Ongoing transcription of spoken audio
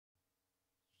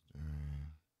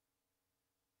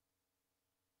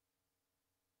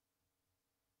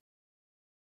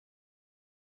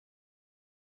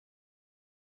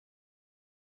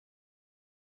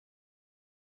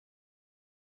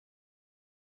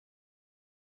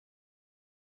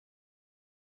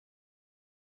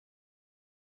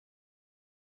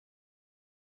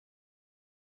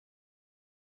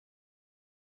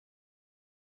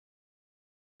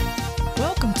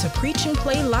Preach and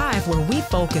Play Live, where we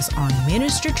focus on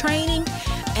minister training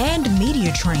and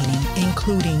media training,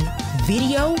 including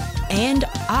video and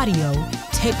audio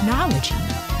technology.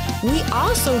 We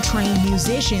also train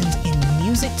musicians in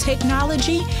music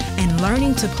technology and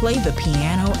learning to play the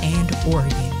piano and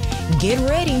organ. Get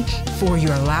ready for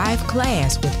your live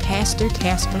class with Pastor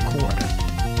Casper Corder.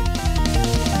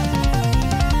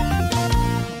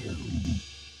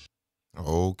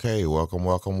 Okay, welcome.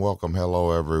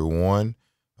 Hello, everyone.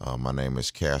 My name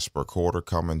is Casper Corder,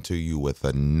 coming to you with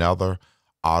another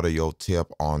audio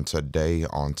tip on today.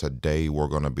 On today, we're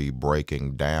going to be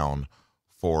breaking down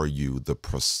for you the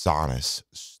Presonus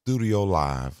Studio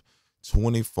Live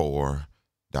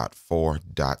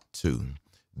 24.4.2.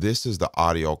 This is the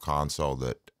audio console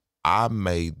that I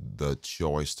made the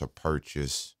choice to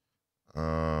purchase.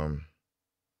 I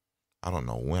don't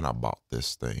know when I bought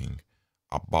this thing.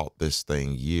 I bought this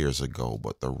thing years ago,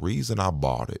 but the reason I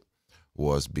bought it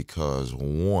was because,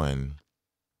 one,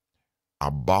 I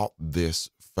bought this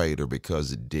fader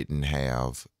because it didn't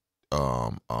have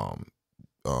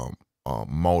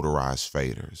motorized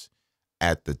faders.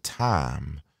 At the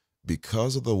time,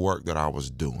 because of the work that I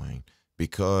was doing,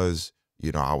 because,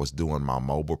 you know, I was doing my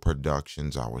mobile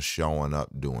productions, I was showing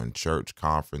up doing church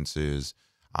conferences,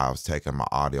 I was taking my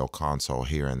audio console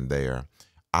here and there.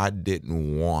 I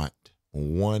didn't want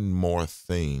one more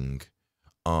thing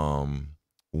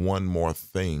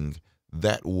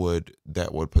that would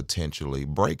potentially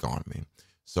break on me.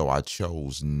 So I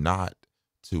chose not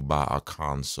to buy a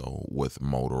console with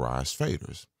motorized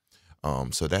faders.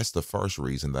 So that's the first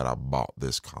reason that I bought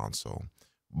this console.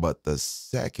 But the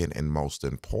second and most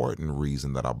important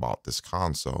reason that I bought this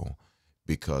console,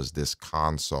 because this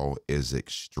console is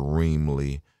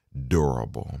extremely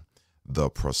durable. The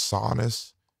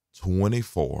Presonus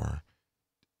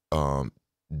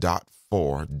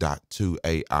 24.4.2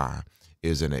 AI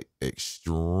is an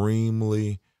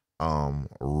extremely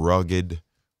rugged,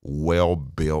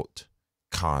 well-built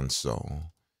console.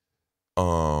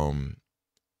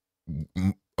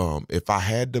 If I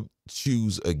had to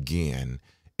choose again,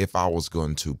 if I was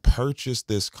going to purchase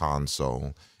this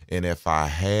console, and if I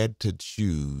had to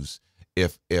choose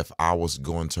if I was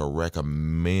going to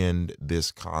recommend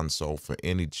this console for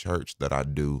any church that I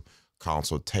do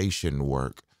consultation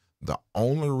work, the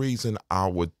only reason I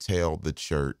would tell the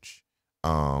church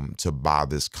to buy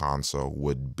this console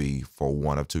would be for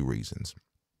one of two reasons.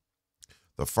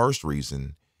 The first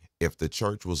reason, if the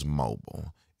church was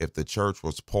mobile, if the church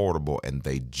was portable, and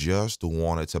they just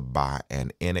wanted to buy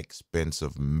an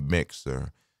inexpensive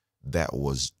mixer that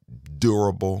was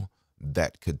durable,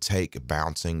 that could take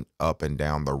bouncing up and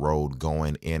down the road,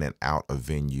 going in and out of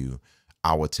venue,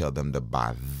 I would tell them to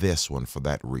buy this one for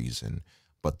that reason.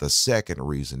 But the second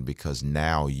reason, because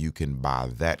now you can buy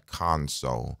that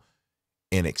console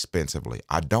inexpensively.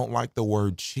 I don't like the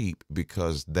word cheap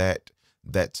because that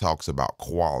talks about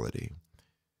quality.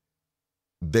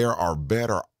 There are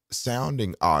better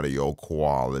sounding audio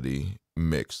quality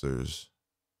mixers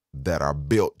that are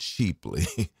built cheaply.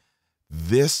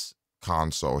 This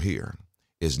console here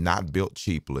is not built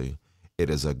cheaply. It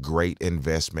is a great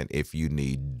investment if you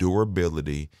need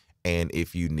durability and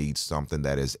if you need something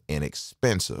that is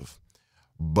inexpensive.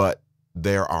 But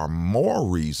there are more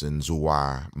reasons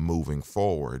why, moving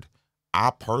forward,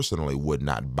 I personally would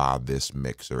not buy this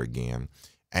mixer again.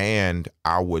 And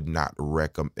I would not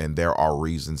recommend, and there are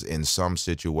reasons in some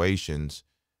situations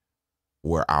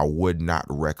where I would not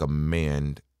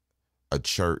recommend a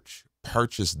church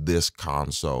purchase this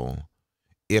console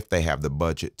if they have the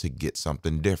budget to get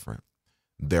something different.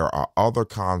 There are other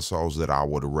consoles that I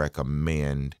would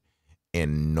recommend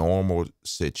in normal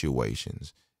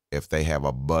situations if they have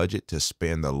a budget to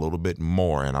spend a little bit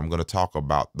more, and I'm going to talk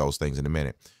about those things in a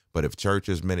minute. But if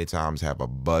churches many times have a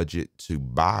budget to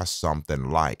buy something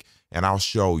like, and I'll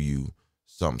show you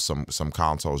some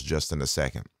consoles just in a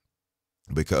second,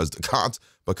 because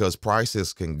because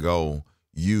prices can go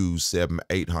used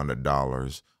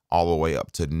 $700-800 all the way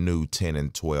up to new $10,000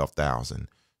 and $12,000.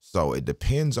 So it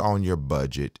depends on your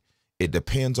budget. It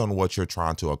depends on what you're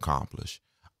trying to accomplish.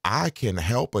 I can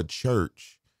help a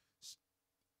church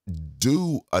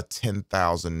do a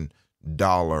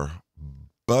 $10,000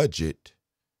 budget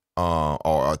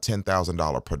or a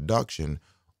 $10,000 production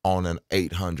on an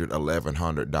 $800,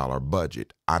 $1,100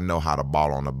 budget. I know how to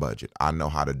ball on a budget. I know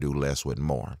how to do less with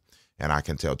more. And I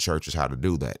can tell churches how to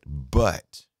do that.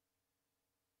 But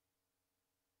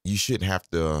you shouldn't have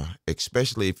to,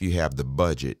 especially if you have the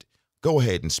budget, go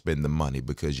ahead and spend the money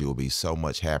because you'll be so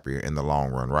much happier in the long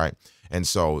run, right? And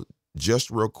so just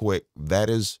real quick,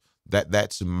 that's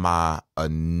my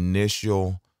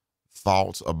initial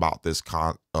thoughts about this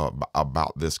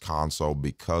console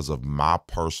because of my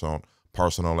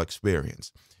personal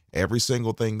experience. Every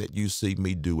single thing that you see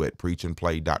me do at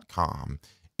preachandplay.com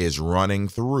is running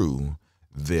through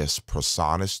this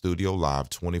Presonus Studio Live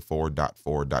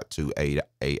 24.4.2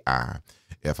 AI.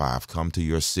 If I've come to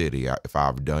your city, if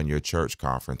I've done your church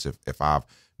conference, if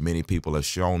many people have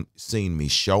seen me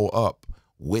show up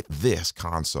with this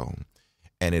console.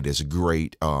 And it is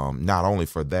great, not only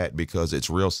for that, because it's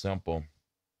real simple.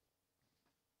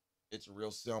 It's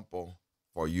real simple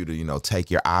for you to,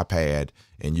 take your iPad,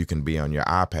 and you can be on your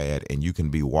iPad and you can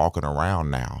be walking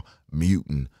around now,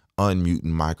 muting, unmuting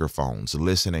microphones,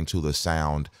 listening to the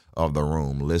sound of the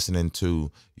room, listening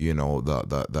to,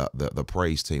 the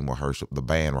praise team rehearsal, the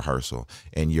band rehearsal,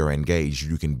 and you're engaged.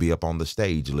 You can be up on the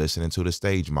stage listening to the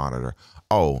stage monitor.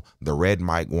 Oh, the red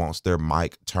mic wants their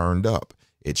mic turned up.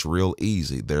 It's real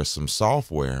easy. There's some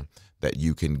software that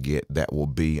you can get that will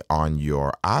be on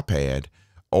your iPad,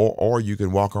 or you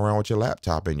can walk around with your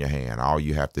laptop in your hand. All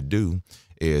you have to do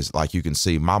is, like you can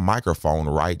see my microphone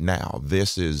right now.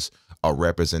 This is a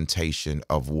representation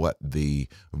of what the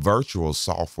virtual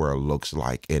software looks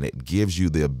like, and it gives you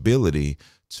the ability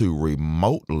to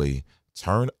remotely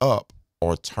turn up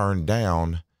or turn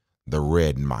down the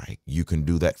red mic. You can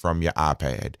do that from your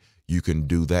iPad. You can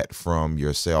do that from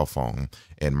your cell phone.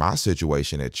 In my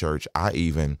situation at church, I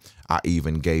even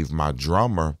gave my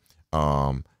drummer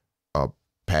a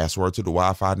password to the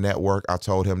Wi-Fi network. I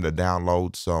told him to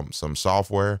download some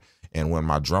software, and when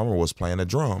my drummer was playing the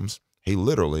drums, he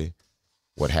literally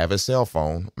would have his cell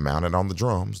phone mounted on the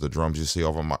drums you see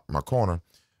over my corner.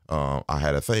 I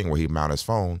had a thing where he mounted his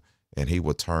phone, and he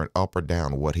would turn up or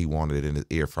down what he wanted in his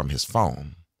ear from his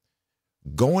phone.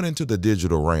 Going into the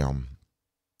digital realm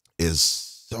is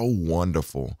so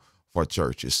wonderful for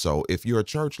churches. So if you're a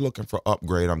church looking for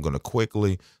upgrade, I'm going to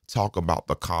quickly talk about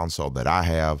the console that I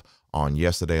have. On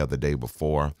yesterday or the day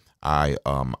before, I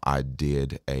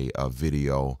did a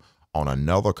video on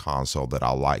another console that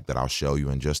I like, that I'll show you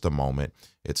in just a moment.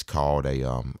 It's called a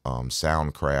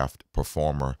Soundcraft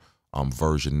Performer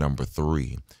version number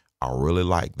 3. I really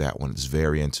like that one. It's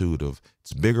very intuitive.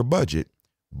 It's bigger budget,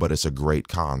 but it's a great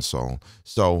console.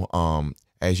 So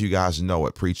as you guys know,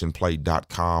 at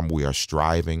preachandplay.com, we are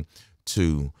striving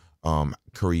to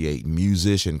create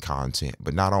musician content,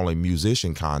 but not only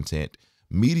musician content,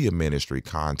 media ministry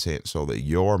content, so that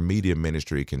your media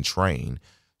ministry can train,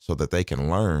 so that they can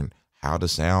learn how to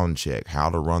sound check, how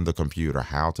to run the computer,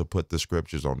 how to put the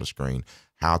scriptures on the screen,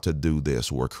 how to do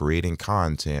this. We're creating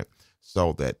content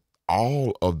so that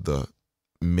all of the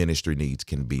ministry needs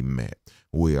can be met.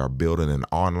 We are building an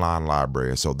online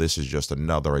library, so this is just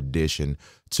another addition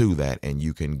to that, and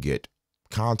you can get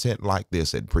content like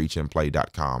this at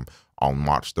preachandplay.com. On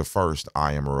March the 1st,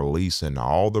 I am releasing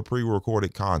all the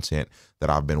pre-recorded content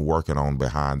that I've been working on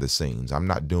behind the scenes. I'm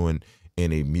not doing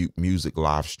any music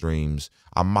live streams.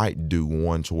 I might do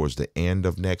one towards the end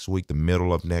of next week, the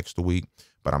middle of next week,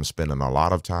 but I'm spending a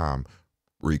lot of time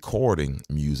recording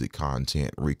music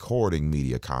content, recording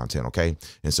media content, okay?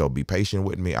 And so be patient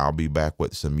with me. I'll be back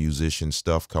with some musician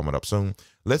stuff coming up soon.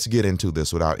 Let's get into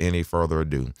this without any further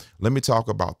ado. Let me talk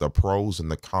about the pros and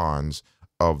the cons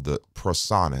of the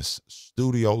Presonus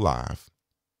Studio Live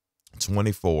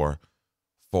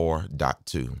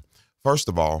 24.4.2. First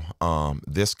of all,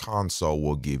 this console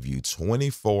will give you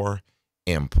 24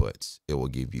 inputs. It will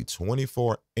give you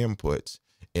 24 inputs,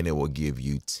 and it will give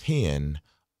you 10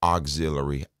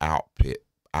 auxiliary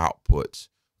outputs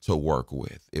to work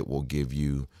with. It will give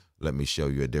you, let me show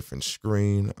you a different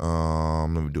screen. Let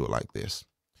me do it like this.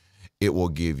 It will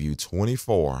give you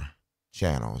 24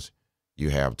 channels.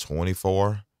 You have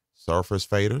 24 surface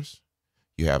faders.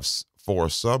 You have 4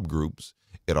 subgroups.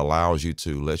 It allows you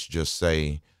to, let's just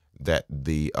say that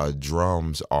the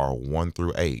drums are 1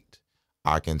 through 8.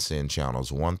 I can send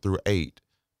channels 1 through 8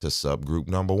 to subgroup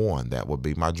number 1. That would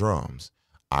be my drums.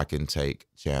 I can take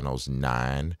channels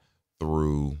 9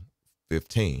 through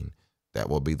 15. That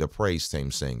will be the praise team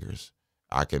singers.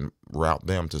 I can route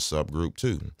them to subgroup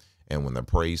 2. And when the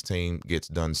praise team gets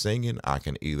done singing, I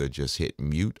can either just hit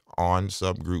mute on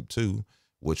subgroup 2,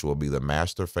 which will be the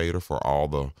master fader for all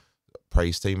the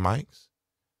praise team mics,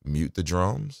 mute the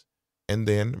drums, and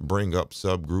then bring up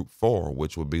subgroup 4,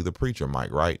 which would be the preacher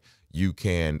mic, right? You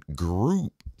can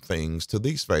group things to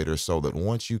these faders so that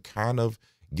once you kind of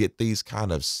get these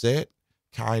kind of set,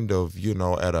 kind of,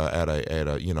 at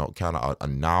a kind of a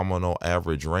nominal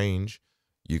average range,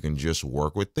 you can just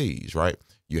work with these, right?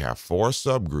 You have 4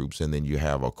 subgroups, and then you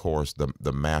have, of course,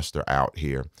 the master out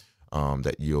here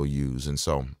that you'll use. And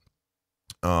so,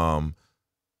 and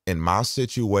in my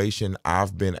situation,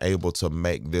 I've been able to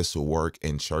make this work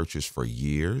in churches for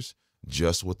years,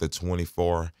 just with the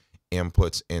 24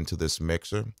 inputs into this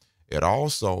mixer. It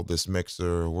also, this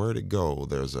mixer, where'd it go?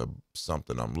 There's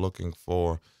something I'm looking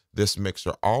for. This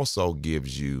mixer also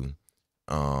gives you,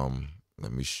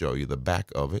 let me show you the back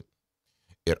of it.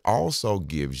 It also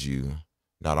gives you,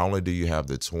 not only do you have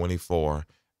the 24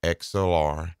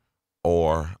 XLR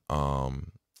or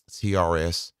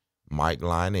TRS mic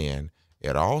line in,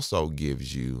 it also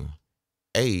gives you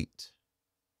 10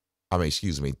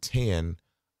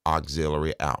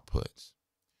 auxiliary outputs.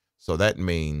 So that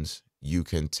means you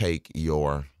can take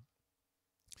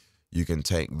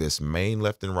this main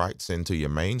left and right send to your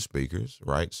main speakers,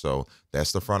 right? So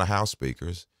that's the front of house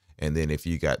speakers. And then if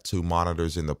you got 2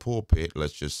 monitors in the pulpit,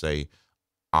 let's just say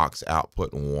aux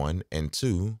output 1 and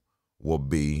 2 will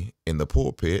be in the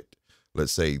pulpit.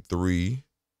 Let's say 3,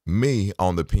 me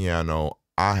on the piano,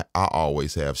 I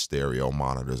always have stereo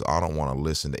monitors. I don't want to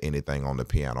listen to anything on the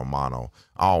piano mono.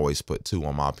 I always put 2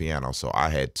 on my piano. So I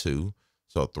had 2.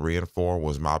 So 3 and 4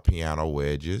 was my piano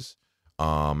wedges.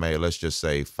 Maybe let's just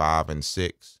say 5 and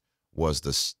 6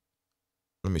 was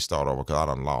let me start over because I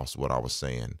done lost what I was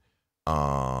saying.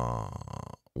 1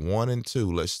 and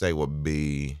 2, let's say would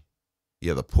be,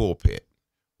 the pulpit.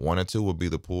 1 and 2 would be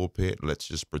the pulpit. Let's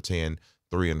just pretend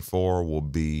 3 and 4 will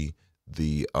be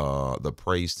the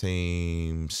praise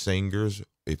team singers.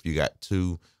 If you got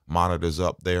 2 monitors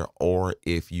up there, or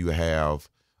if you have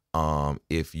an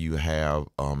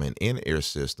in-ear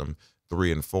system,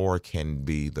 3 and 4 can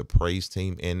be the praise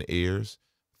team in-ears.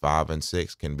 5 and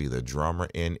 6 can be the drummer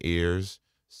in-ears.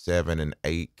 7 and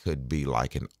 8 could be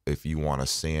like if you want to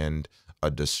send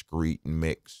a discrete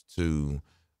mix to,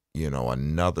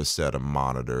 another set of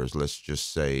monitors. Let's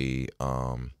just say,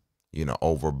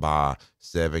 over by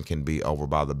 7 can be over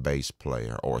by the bass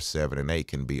player, or 7 and 8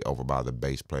 can be over by the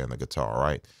bass player and the guitar,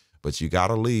 right? But you got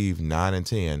to leave 9 and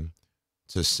 10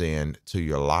 to send to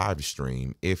your live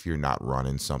stream if you're not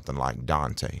running something like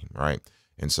Dante, right?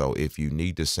 And so if you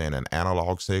need to send an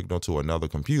analog signal to another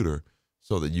computer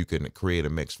so that you can create a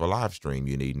mix for live stream,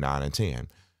 you need 9 and 10,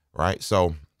 right?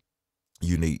 So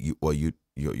you'll need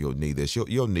this.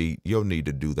 You'll need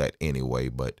to do that anyway,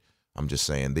 but I'm just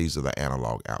saying these are the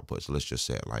analog outputs. Let's just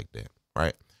say it like that,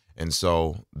 right? And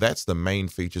so that's the main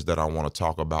features that I want to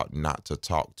talk about, not to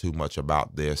talk too much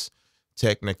about this.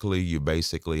 Technically, you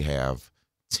basically have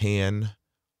 10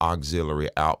 auxiliary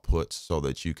outputs so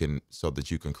that you can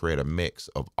create a mix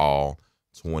of all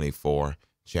 24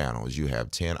 channels. You have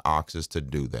 10 auxes to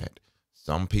do that.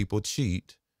 Some people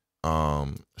cheat.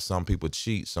 Some people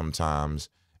cheat sometimes,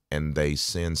 and they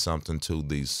send something to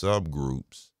these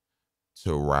subgroups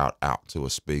to route out to a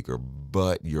speaker,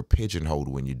 but you're pigeonholed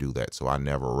when you do that. So I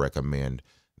never recommend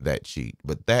that cheat.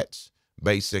 But that's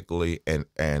basically an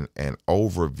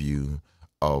overview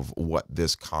of what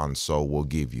this console will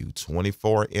give you.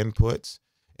 24 inputs,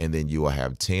 and then you will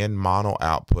have 10 mono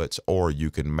outputs, or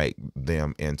you can make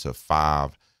them into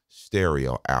 5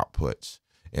 stereo outputs.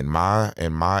 In my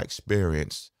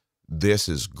experience, this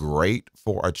is great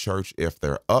for a church if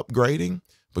they're upgrading,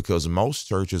 because most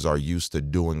churches are used to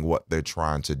doing what they're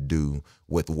trying to do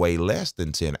with way less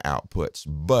than 10 outputs.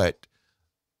 But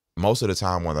most of the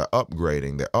time when they're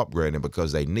upgrading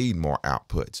because they need more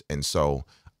outputs. And so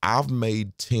I've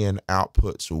made 10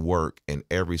 outputs work in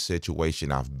every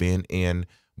situation I've been in,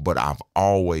 but I've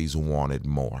always wanted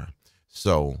more.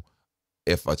 So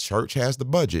if a church has the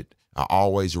budget, I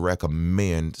always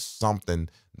recommend something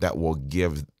that will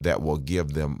give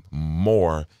them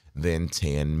more than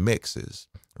 10 mixes,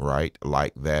 right?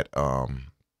 Like that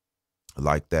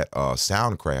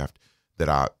Soundcraft that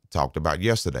I talked about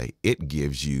yesterday. It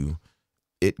gives you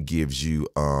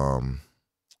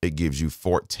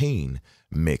 14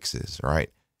 mixes, right?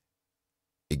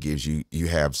 It gives you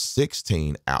have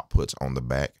 16 outputs on the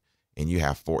back, and you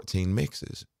have 14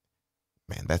 mixes.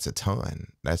 Man, that's a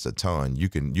ton. That's a ton. You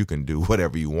can do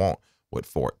whatever you want with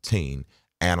 14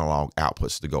 analog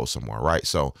outputs to go somewhere, right?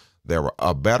 So there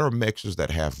are better mixers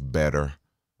that have better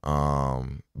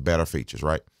features,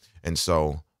 right? And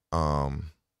so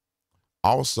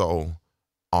also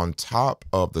on top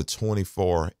of the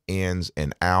 24 ins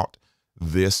and out,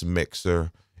 this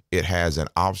mixer, it has an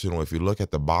optional, if you look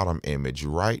at the bottom image,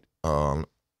 right? I'm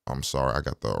sorry, I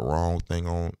got the wrong thing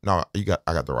on. No, I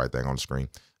got the right thing on the screen.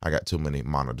 I got too many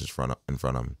monitors in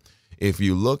front of me. If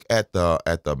you look at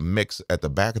the mix, at the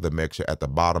back of the mixer, at the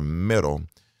bottom middle,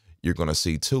 you're going to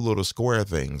see 2 little square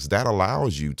things. That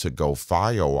allows you to go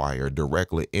FireWire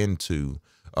directly into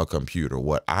a computer.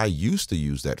 What I used to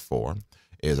use that for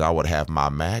is I would have my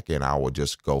Mac and I would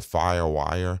just go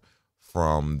FireWire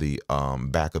from the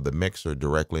back of the mixer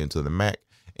directly into the Mac,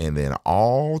 and then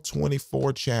all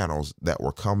 24 channels that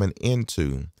were coming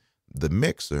into the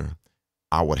mixer,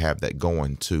 I would have that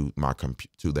going to my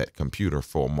that computer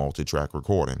for multi-track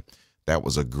recording. That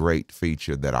was a great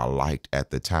feature that I liked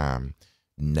at the time.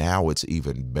 Now it's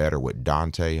even better with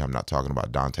Dante. I'm not talking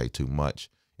about Dante too much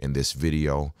in this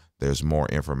video. There's more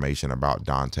information about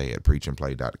Dante at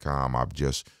preachandplay.com. I've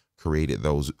just created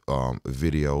those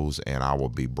videos, and I will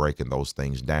be breaking those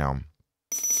things down.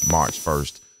 March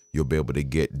 1st, you'll be able to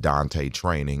get Dante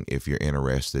training if you're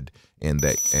interested in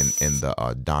that, in the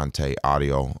Dante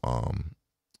audio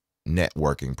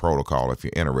networking protocol if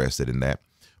you're interested in that.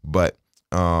 But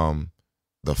the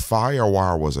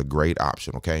Firewire was a great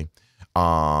option. Okay.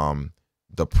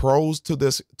 The pros to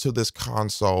this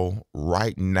console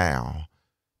right now,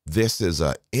 this is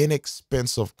an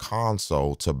inexpensive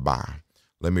console to buy.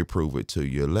 Let me prove it to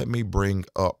you. Let me bring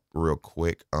up real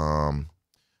quick.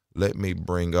 Let me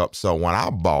bring up. So when I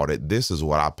bought it, this is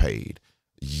what I paid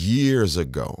years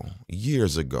ago,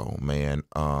 man.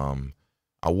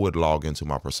 I would log into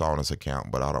my Presonus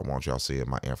account, but I don't want y'all seeing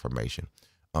my information.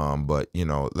 But you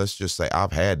know, let's just say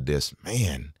I've had this,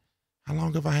 man. How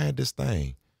long have I had this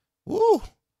thing? Woo.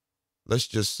 Let's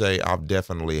just say I've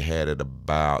definitely had it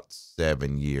about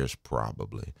 7 years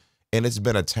probably. And it's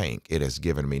been a tank. It has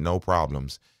given me no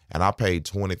problems. And I paid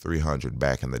 $2,300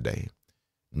 back in the day.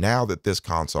 Now that this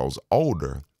console's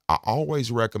older, I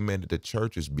always recommend it to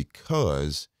churches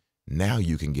because now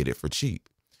you can get it for cheap.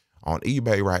 On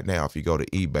eBay right now, if you go to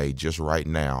eBay just right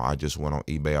now, I just went on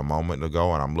eBay a moment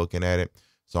ago and I'm looking at it.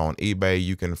 So on eBay,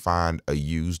 you can find a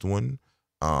used one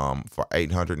for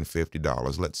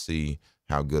 $850. Let's see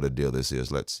how good a deal this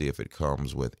is. Let's see if it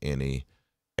comes with any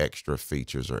extra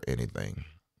features or anything.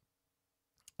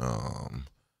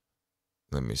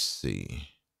 Let me see.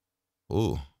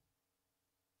 Ooh,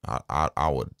 I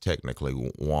would technically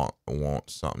want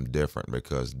something different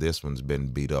because this one's been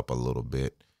beat up a little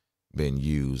bit, been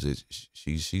used.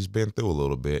 She's been through a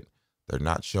little bit. They're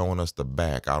not showing us the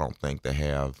back. I don't think they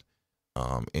have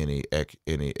any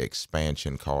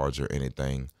expansion cards or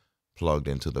anything plugged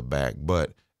into the back,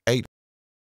 but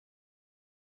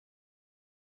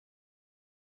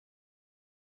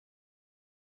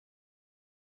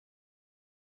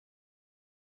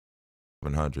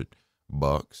 $700.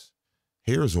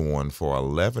 Here's one for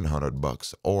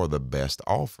 $1,100 or the best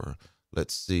offer.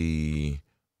 Let's see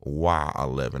why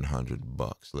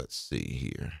 $1,100. Let's see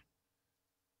here.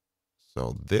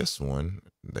 So this one,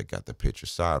 they got the picture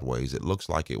sideways. It looks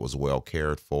like it was well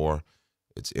cared for.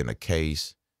 It's in a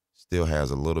case, still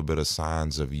has a little bit of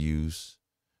signs of use.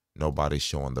 Nobody's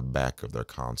showing the back of their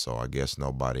console. I guess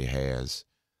nobody has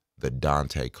the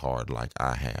Dante card like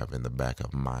I have in the back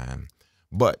of mine.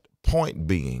 But point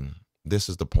being, this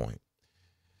is the point.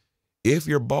 If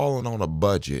you're balling on a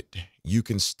budget, you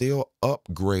can still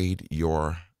upgrade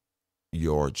your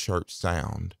church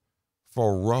sound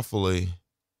for roughly,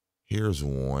 here's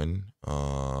one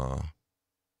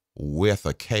with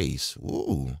a case.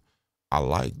 Ooh, I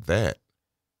like that.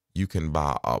 You can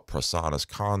buy a Presonus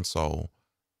console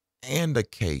and a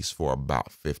case for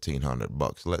about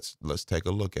 $1,500. Let's take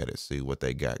a look at it, see what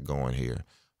they got going here.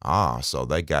 So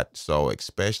they got, so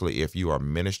especially if you are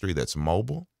ministry that's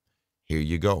mobile, here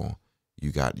you go.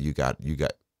 You got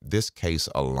this case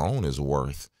alone is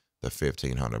worth the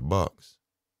 $1,500,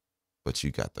 but you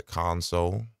got the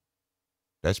console.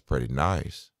 That's pretty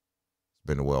nice. It's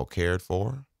been well cared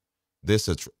for. This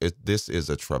is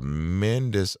a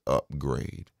tremendous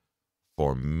upgrade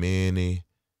for many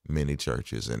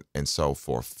churches, and so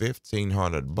for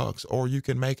 $1,500, or you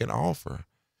can make an offer,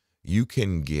 you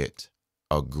can get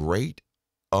a great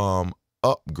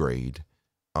upgrade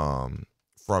from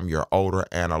your older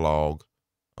analog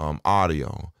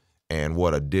audio. And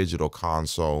what a digital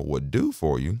console would do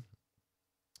for you,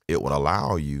 it would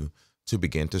allow you to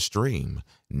begin to stream.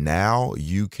 Now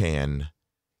you can,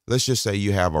 let's just say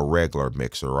you have a regular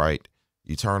mixer, right?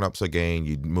 You turn up some gain,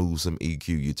 you move some EQ,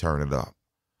 you turn it up.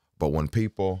 But when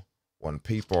people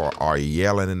are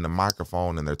yelling in the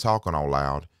microphone and they're talking all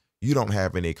loud, you don't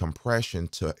have any compression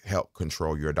to help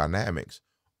control your dynamics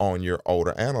on your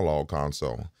older analog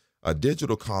console. A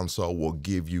digital console will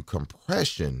give you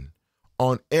compression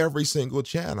on every single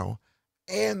channel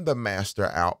and the master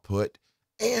output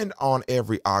and on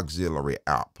every auxiliary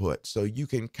output. So you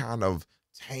can kind of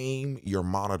tame your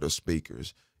monitor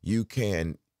speakers. You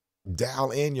can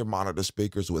dial in your monitor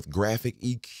speakers with graphic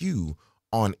EQ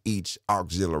on each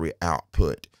auxiliary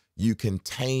output. You can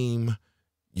tune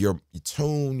your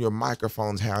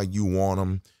microphones how you want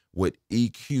them with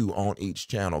EQ on each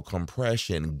channel,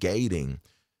 compression, gating.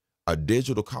 A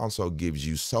digital console gives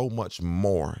you so much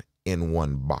more in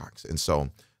one box. And so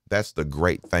that's the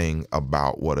great thing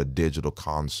about what a digital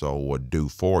console will do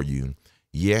for you.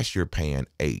 Yes, you're paying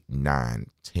 8, 9,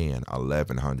 10,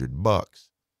 1100 bucks,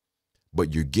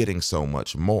 but you're getting so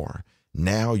much more.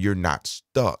 Now you're not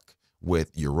stuck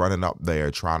with you're running up there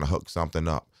trying to hook something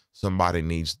up. Somebody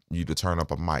needs you to turn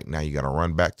up a mic. Now you got to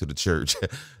run back to the church,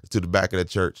 to the back of the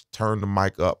church, turn the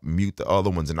mic up, mute the other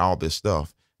ones and all this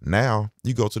stuff. Now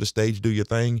you go to the stage, do your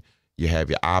thing. You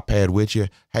have your iPad with you.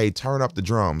 Hey, turn up the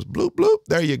drums. Bloop, bloop.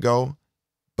 There you go.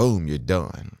 Boom, you're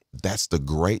done. That's the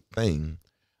great thing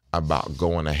about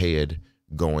going ahead,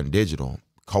 going digital.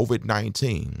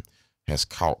 COVID-19 has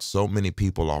caught so many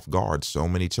people off guard, so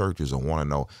many churches, and want to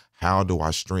know, how do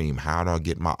I stream? How do I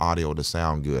get my audio to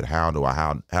sound good? How do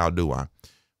I?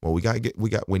 Well,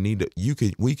 we need to,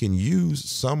 we can use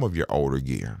some of your older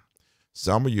gear.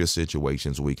 Some of your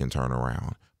situations we can turn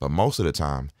around, but most of the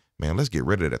time, man, let's get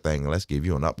rid of that thing and let's give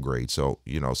you an upgrade. So,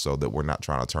 so that we're not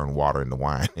trying to turn water into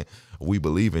wine. We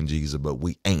believe in Jesus, but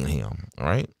we ain't him. All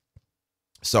right.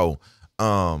 So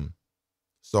let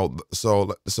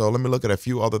me look at a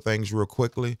few other things real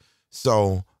quickly.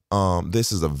 So,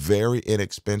 this is a very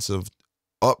inexpensive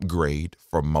upgrade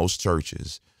for most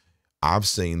churches. I've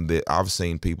seen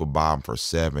people buy them for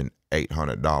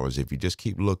 $700-800. If you just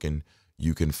keep looking,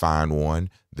 you can find one.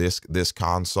 This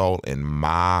console, in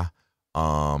my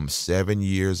 7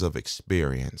 years of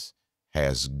experience,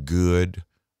 has good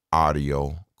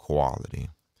audio quality.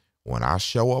 When I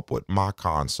show up with my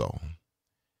console,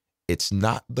 it's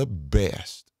not the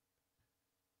best.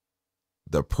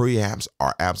 The preamps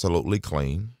are absolutely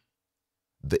clean.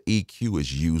 The EQ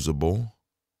is usable.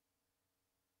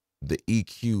 The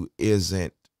EQ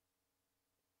isn't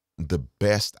the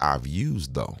best I've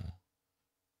used, though,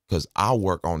 because I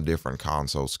work on different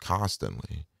consoles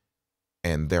constantly.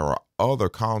 And there are other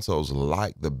consoles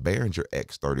like the Behringer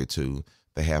X32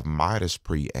 that have Midas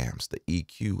preamps. The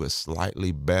EQ is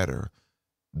slightly better.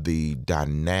 The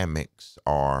dynamics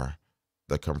are,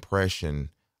 the compression,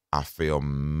 I feel,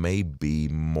 may be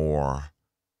more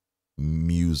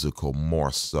musical,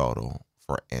 more subtle,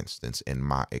 for instance, in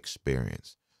my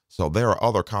experience. So there are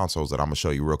other consoles that I'm going to show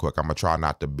you real quick. I'm going to try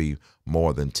not to be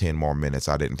more than 10 more minutes.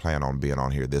 I didn't plan on being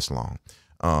on here this long.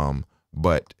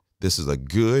 But this is a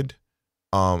good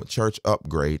church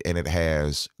upgrade, and it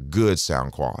has good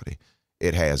sound quality.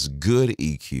 It has good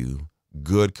EQ,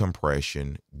 good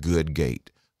compression, good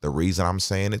gate. The reason I'm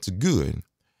saying it's good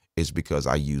is because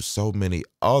I use so many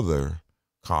other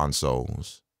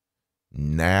consoles.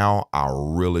 Now I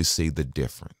really see the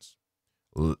difference.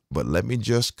 But let me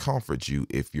just comfort you.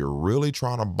 If you're really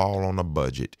trying to ball on a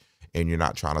budget and you're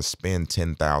not trying to spend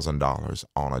 $10,000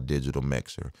 on a digital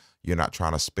mixer, you're not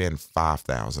trying to spend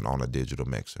 $5,000 on a digital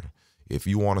mixer. If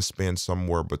you want to spend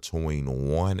somewhere between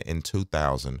 $1,000 and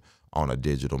 $2,000 on a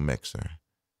digital mixer,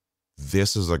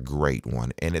 this is a great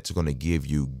one, and it's going to give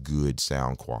you good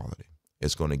sound quality.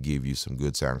 It's going to give you some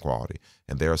good sound quality.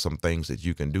 And there are some things that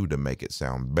you can do to make it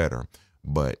sound better,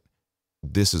 but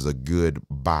this is a good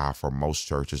buy for most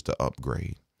churches to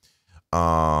upgrade.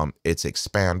 It's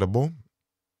expandable.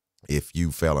 If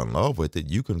you fell in love with it,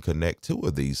 you can connect two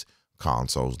of these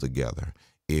consoles together.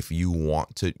 If you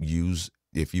want to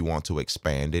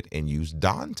expand it and use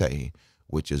Dante,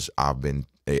 which is, I've been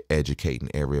educating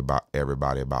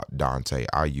everybody about Dante.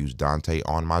 I use Dante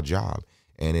on my job,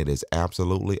 and it is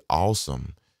absolutely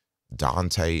awesome.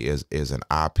 Dante is an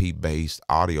IP-based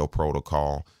audio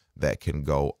protocol that can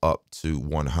go up to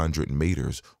 100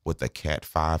 meters with a Cat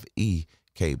 5e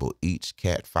cable. Each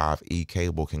Cat 5e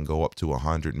cable can go up to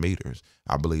 100 meters.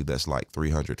 I believe that's like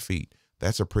 300 feet.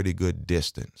 That's a pretty good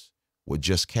distance. With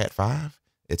just Cat 5,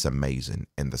 it's amazing.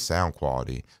 And the sound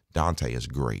quality, Dante is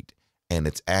great. And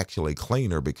it's actually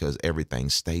cleaner because everything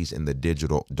stays in the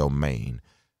digital domain.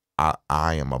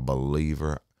 I am a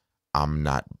believer. I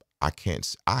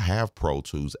have Pro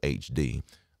Tools HD.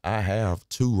 I have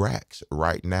 2 racks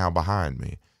right now behind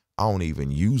me. I don't even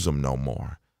use them no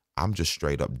more. I'm just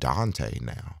straight up Dante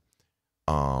now.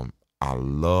 I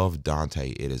love Dante.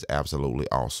 It is absolutely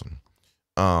awesome.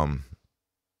 So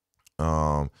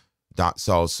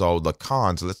the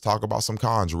cons, let's talk about some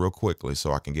cons real quickly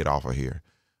so I can get off of here.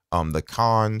 The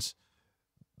cons,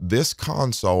 this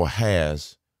console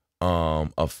has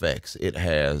effects. It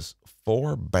has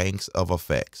 4 banks of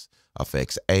effects.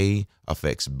 Effects A,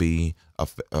 effects B,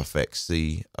 effects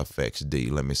C, effects D.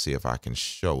 Let me see if I can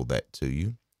show that to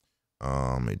you.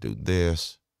 Let me do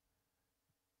this.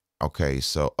 Okay,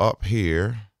 so up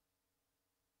here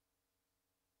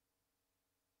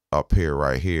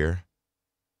right here.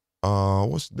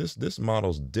 What's this? This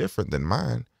model's different than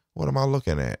mine. What am I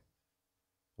looking at?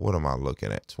 what am I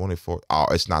looking at? 24. Oh,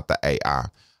 it's not the AI.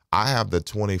 I have the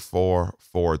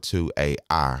 2442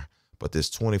 AI, but this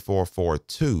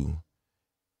 2442,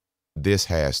 this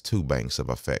has two banks of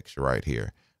effects right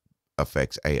here.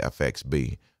 Effects A, effects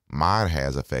B. Mine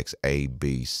has effects A,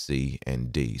 B, C,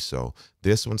 and D. So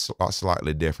this one's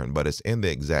slightly different, but it's in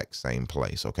the exact same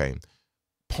place, okay?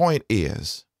 Point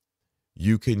is,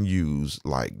 you can use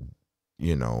like,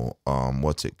 you know,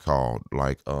 what's it called?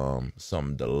 Like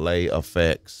some delay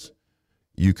effects.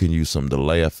 You can use some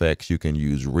delay effects. You can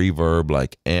use reverb,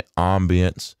 like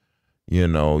ambience. You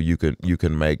know, you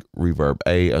can make reverb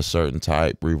A certain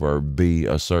type, reverb B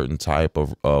a certain type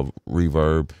of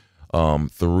reverb.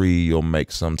 3, you'll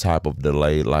make some type of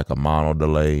delay, like a mono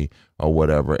delay or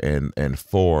whatever, and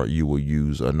 4, you will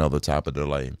use another type of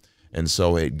delay. And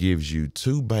so it gives you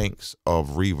 2 banks of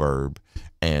reverb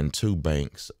and 2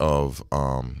 banks of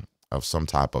some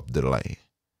type of delay.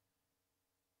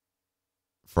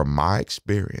 From my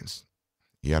experience,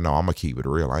 yeah, no, I'm gonna keep it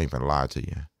real. I ain't gonna lie to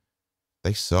you.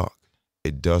 They suck.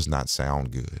 It does not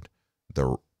sound good.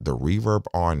 The reverb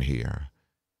on here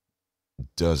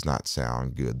does not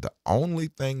sound good. The only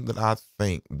thing that I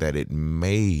think that it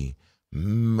you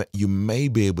may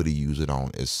be able to use it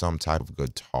on is some type of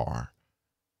guitar,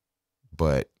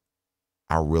 but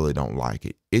I really don't like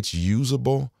it. It's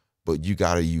usable, but you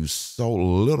got to use so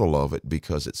little of it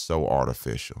because it's so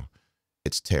artificial.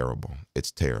 It's terrible.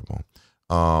 It's terrible.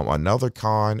 Another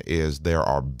con is there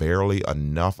are barely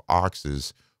enough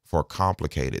auxes for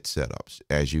complicated setups.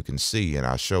 As you can see, and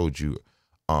I showed you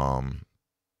a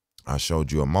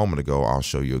moment ago. I'll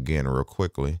show you again real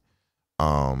quickly.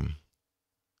 Let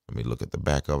me look at the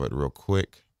back of it real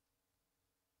quick.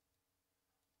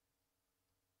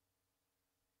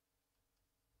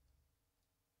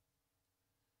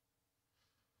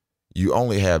 You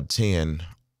only have 10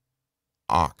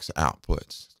 aux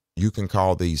outputs. You can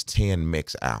call these 10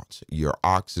 mix outs. Your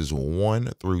auxes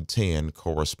 1 through 10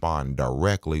 correspond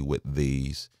directly with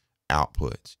these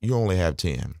outputs. You only have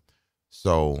 10.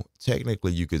 So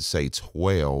technically you could say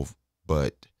 12,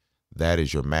 but that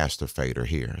is your master fader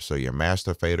here. So your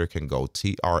master fader can go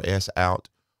TRS out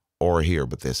or here,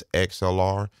 but this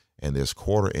XLR and this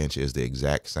 1/4 inch is the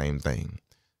exact same thing.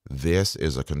 This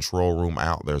is a control room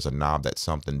out. There's a knob that's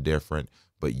something different,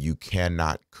 but you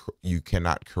cannot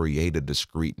create a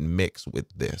discrete mix with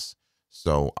this.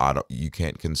 So you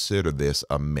can't consider this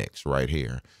a mix right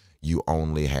here. You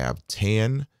only have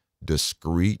 10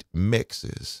 discrete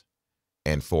mixes.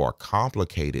 And for a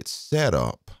complicated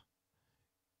setup,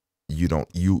 you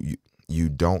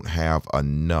don't have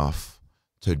enough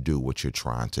to do what you're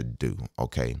trying to do.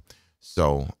 Okay.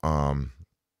 So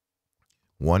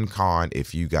one con,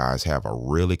 if you guys have a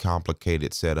really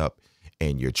complicated setup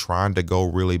and you're trying to go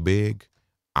really big,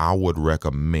 I would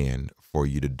recommend for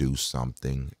you to do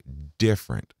something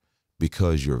different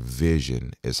because your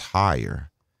vision is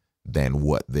higher than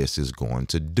what this is going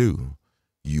to do.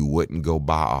 You wouldn't go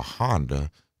buy a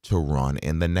Honda to run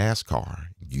in the NASCAR.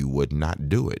 You would not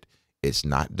do it. It's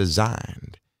not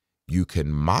designed. You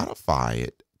can modify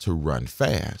it to run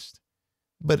fast,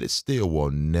 but it still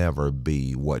will never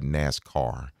be what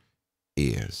NASCAR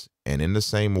is. And in the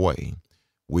same way,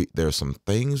 there's some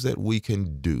things that we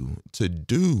can do to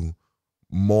do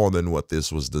more than what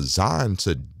this was designed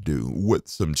to do with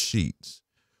some sheets.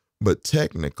 But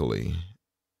technically,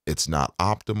 it's not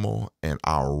optimal, and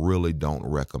I really don't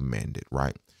recommend it,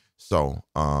 right? So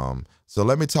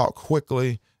let me talk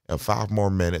quickly, in 5 more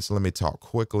minutes, let me talk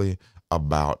quickly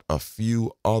about a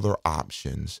few other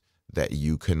options that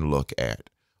you can look at.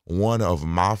 One of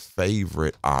my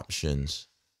favorite options,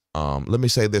 let me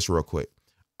say this real quick.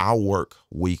 I work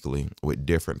weekly with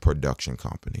different production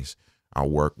companies. I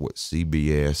work with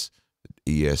CBS,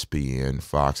 ESPN,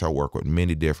 Fox. I work with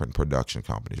many different production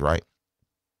companies, right?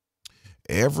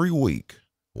 Every week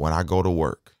when I go to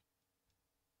work,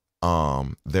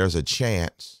 there's a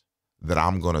chance that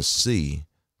I'm going to see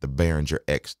the Behringer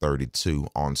X32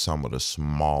 on some of the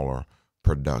smaller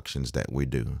productions that we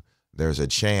do. There's a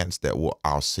chance that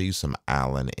I'll see some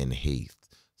Allen and Heath,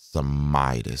 some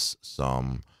Midas,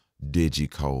 some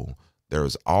Digico.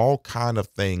 There's all kind of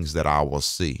things that I will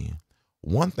see.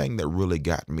 One thing that really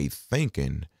got me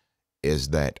thinking is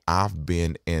that I've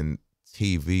been in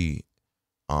TV.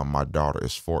 My daughter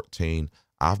is 14.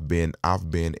 I've been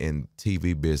in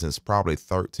TV business probably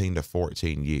 13 to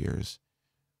 14 years.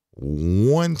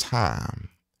 One time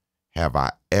have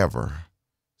I ever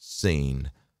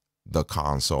seen the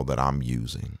console that I'm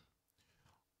using.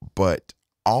 But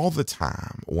all the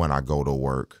time when I go to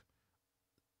work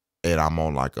and I'm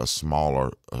on like a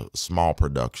small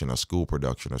production, a school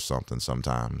production or something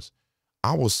sometimes,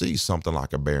 I will see something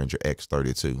like a Behringer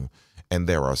X32. And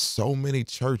there are so many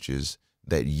churches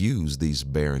that use these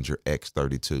Behringer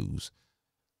X32s.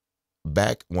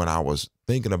 Back when I was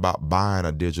thinking about buying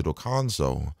a digital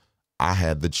console, I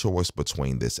had the choice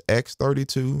between this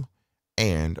X32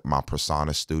 and my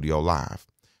Presonus Studio Live.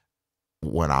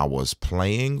 When I was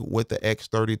playing with the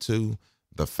X32,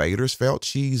 the faders felt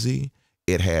cheesy.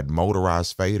 It had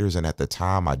motorized faders, and at the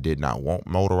time I did not want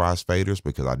motorized faders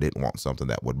because I didn't want something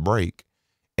that would break,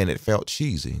 and it felt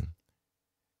cheesy.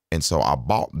 And so I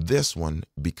bought this one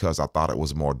because I thought it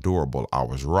was more durable. I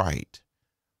was right.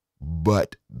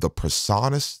 But the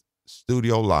Presonus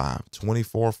Studio Live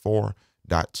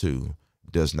 24.4.2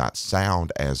 does not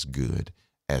sound as good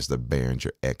as the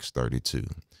Behringer X32.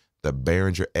 The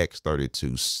Behringer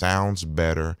X32 sounds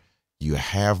better. You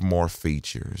have more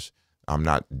features. I'm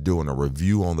not doing a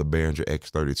review on the Behringer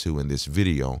X32 in this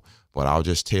video, but I'll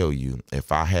just tell you,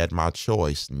 if I had my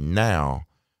choice now,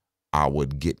 I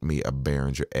would get me a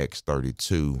Behringer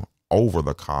X32 over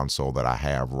the console that I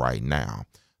have right now,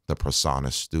 the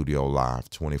Presonus Studio Live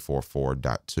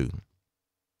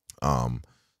 24.4.2.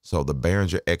 So the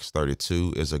Behringer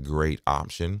X32 is a great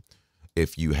option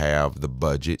if you have the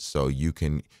budget. So you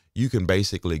can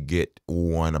basically get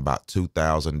one about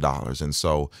 $2,000. And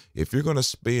so if you're going to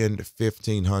spend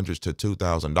 $1,500 to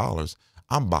 $2,000,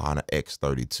 I'm buying an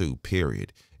X32,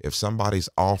 period. If somebody's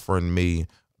offering me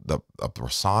a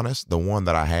Presonus, the one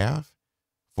that I have,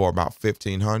 for about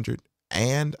 $1,500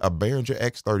 and a Behringer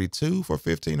X32 for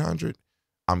 $1,500,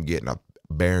 I'm getting a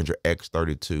Behringer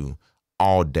X32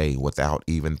 all day without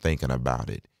even thinking about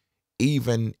it.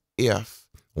 Even if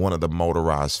one of the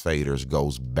motorized faders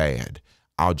goes bad,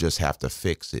 I'll just have to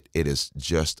fix it. It is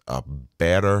just a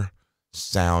better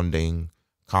sounding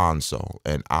console,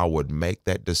 and I would make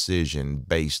that decision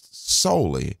based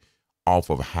solely off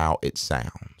of how it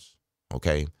sounds.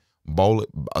 Okay,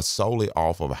 solely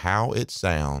off of how it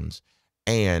sounds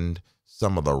and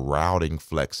some of the routing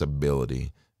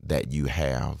flexibility that you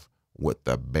have with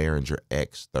the Behringer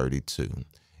X32.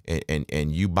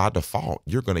 And you by default,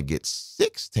 you're going to get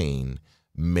 16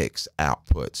 mix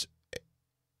outputs,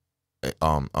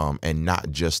 and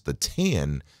not just the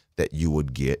 10 that you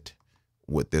would get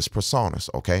with this Presonus,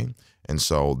 okay? And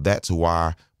so that's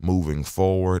why moving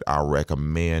forward, I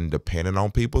recommend, depending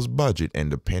on people's budget and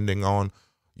depending on,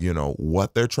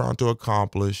 what they're trying to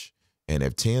accomplish, and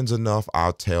if 10's enough,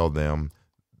 I'll tell them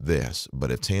this. But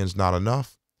if 10's not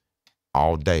enough,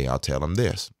 all day I'll tell them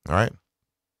this, all right?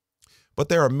 But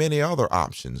there are many other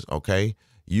options, okay?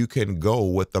 You can go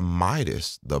with the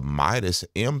Midas. The Midas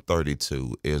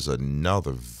M32 is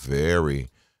another very,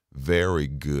 very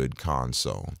good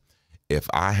console. If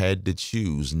I had to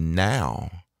choose now,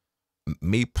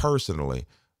 me personally,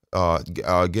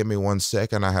 give me 1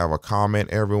 second. I have a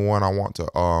comment, everyone, I want to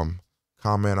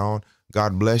comment on.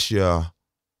 God bless you,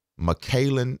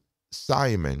 McKaylin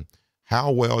Simon.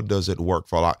 How well does it work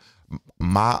for a lot?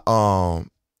 My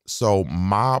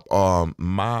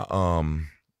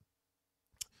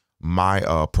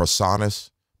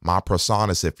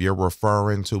Presonus, if you're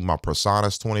referring to my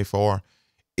Presonus 24,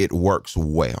 it works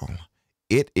well.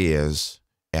 It is,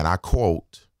 and I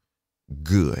quote,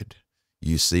 good.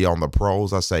 You see on the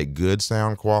pros, I say good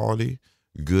sound quality,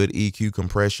 good EQ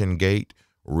compression gate.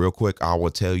 Real quick, I will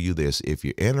tell you this. If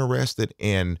you're interested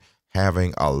in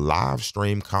having a live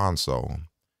stream console,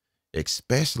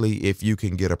 especially if you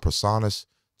can get a Presonus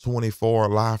 24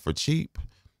 live for cheap,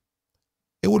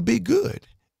 it would be good.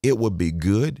 It would be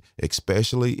good,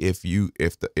 especially if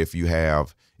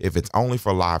it's only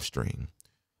for live stream.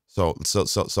 So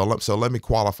let me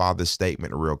qualify this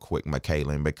statement real quick,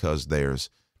 McKaylin, because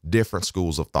there's different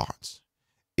schools of thoughts.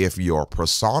 If your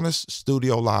Presonus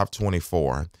Studio Live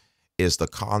 24 is the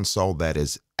console that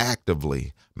is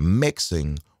actively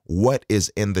mixing what is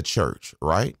in the church,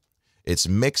 right? It's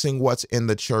mixing what's in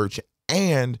the church,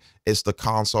 and it's the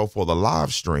console for the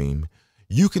live stream.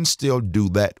 You can still do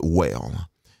that well.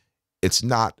 It's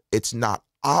not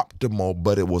optimal,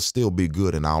 but it will still be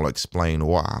good, and I'll explain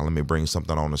why. Let me bring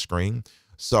something on the screen.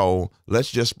 So let's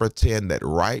just pretend that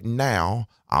right now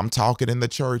I'm talking in the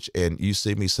church and you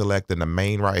see me selecting the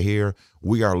main right here.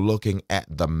 We are looking at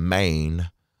the main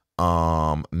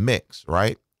mix,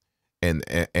 right?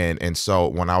 And so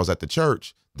when I was at the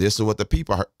church, this is what the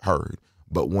people heard.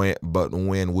 But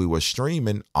when we were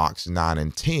streaming, aux 9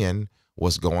 and 10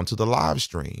 was going to the live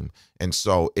stream. And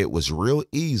so it was real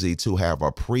easy to have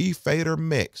a pre-fader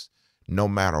mix. No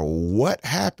matter what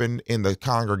happened in the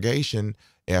congregation,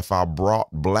 if I brought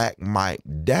black mic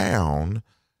down,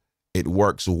 it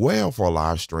works well for a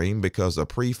live stream because the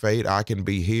pre-fade, I can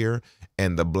be here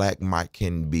and the black mic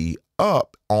can be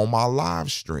up on my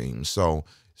live stream. So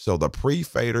the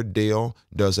pre-fader deal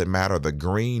doesn't matter. The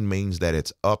green means that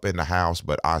it's up in the house,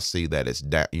 but I see that it's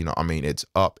down, it's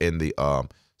up in the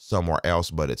somewhere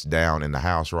else, but it's down in the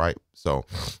house, right? So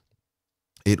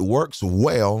it works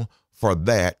well for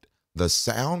that. The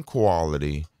sound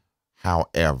quality,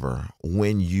 however,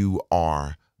 when you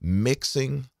are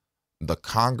mixing the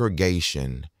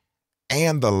congregation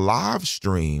and the live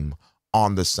stream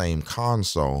on the same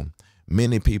console,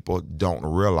 many people don't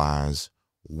realize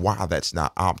why that's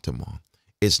not optimal.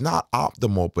 It's not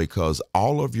optimal because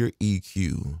all of your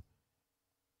EQ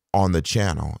on the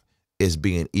channel is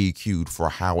being EQ'd for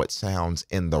how it sounds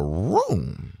in the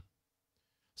room.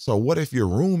 So what if your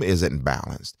room isn't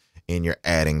balanced and you're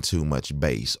adding too much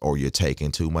bass or you're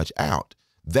taking too much out?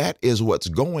 That is what's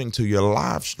going to your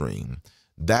live stream.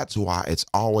 That's why it's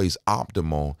always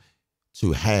optimal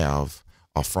to have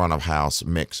a front of house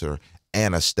mixer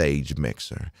and a stage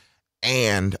mixer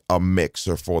and a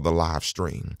mixer for the live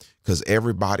stream, because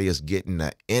everybody is getting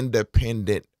an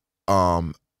independent,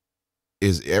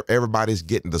 everybody's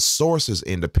getting the sources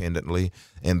independently,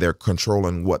 and they're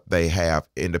controlling what they have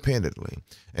independently.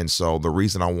 And so the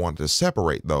reason I wanted to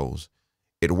separate those,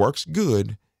 it works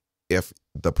good if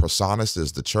the Presonus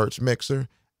is the church mixer.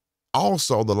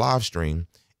 Also the live stream,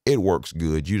 it works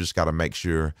good. You just got to make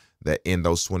sure that in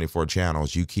those 24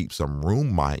 channels, you keep some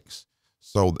room mics,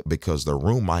 because the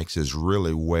room mics is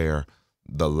really where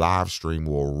the live stream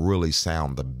will really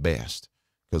sound the best.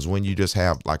 Because when you just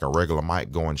have like a regular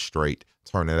mic going straight,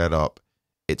 turning that up,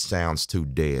 it sounds too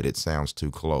dead. It sounds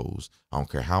too closed. I don't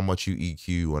care how much you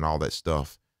EQ and all that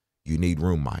stuff. You need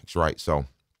room mics, right? So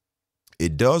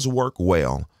it does work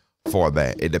well for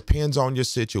that. It depends on your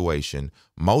situation.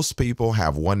 Most people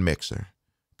have one mixer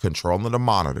controlling the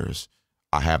monitors.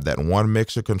 I have that one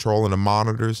mixer controlling the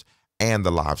monitors and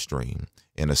the live stream.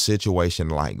 In a situation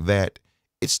like that,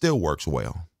 it still works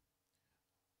well.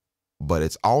 But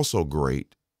it's also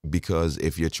great because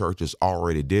if your church is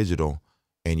already digital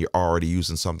and you're already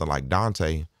using something like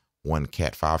Dante, one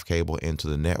Cat5 cable into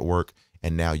the network,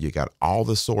 and now you got all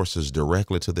the sources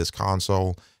directly to this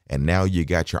console, and now you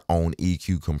got your own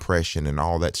EQ compression and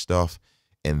all that stuff,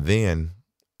 and then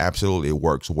absolutely it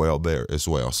works well there as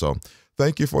well. So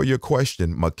thank you for your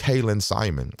question, McKaylin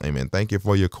Simon. Amen. Thank you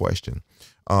for your question.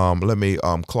 Let me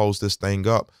close this thing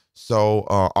up. So,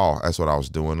 that's what I was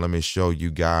doing. Let me show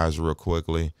you guys real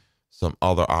quickly some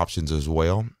other options as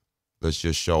well. Let's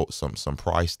just show some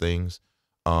price things.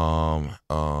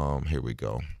 Here we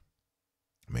go.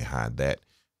 Let me hide that.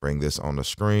 Bring this on the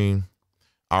screen.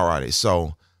 All righty.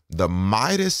 So the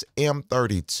Midas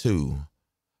M32.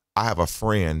 I have a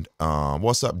friend.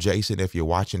 What's up, Jason? If you're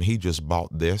watching, he just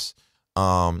bought this.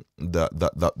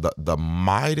 The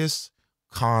Midas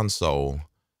console.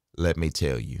 Let me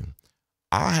tell you,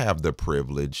 I have the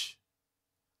privilege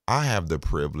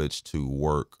to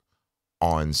work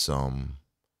on some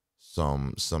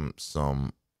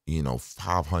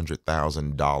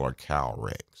 $500,000 Cal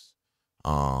Rex.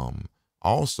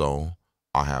 Also,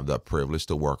 I have the privilege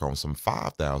to work on some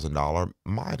 $5,000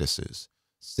 Midases,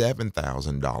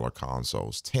 $7,000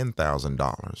 consoles,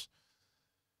 $10,000.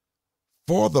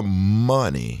 For the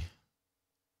money,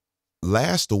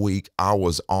 last week I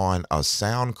was on a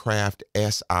Soundcraft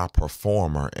SI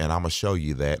Performer, and I'm going to show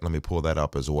you that. Let me pull that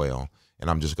up as well, and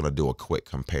I'm just going to do a quick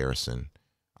comparison.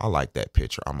 I like that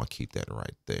picture. I'm going to keep that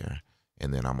right there,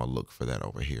 and then I'm going to look for that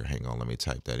over here. Hang on, let me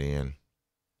type that in.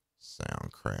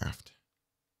 Soundcraft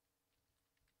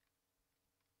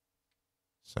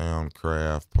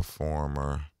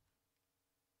Performer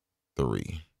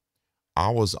 3. I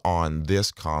was on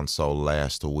this console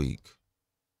last week.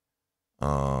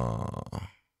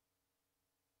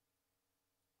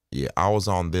 Yeah, I was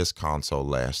on this console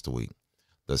last week.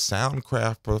 The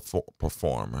Soundcraft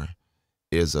Performer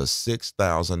is a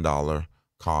 $6,000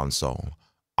 console.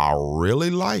 I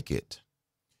really like it.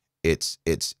 It's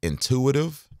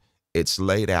intuitive. It's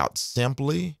laid out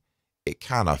simply. It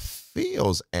kind of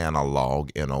feels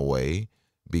analog in a way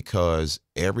because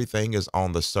everything is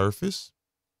on the surface.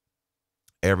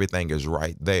 Everything is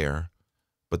right there.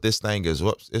 But this thing is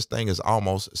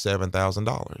almost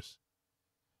 $7,000.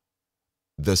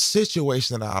 The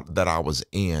situation that I was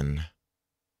in,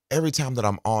 every time that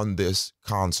I'm on this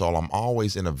console, I'm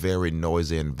always in a very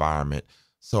noisy environment.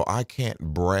 So I can't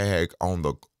brag on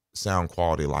the sound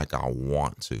quality like I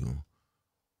want to.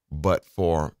 But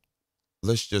for,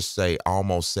 let's just say,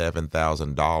 almost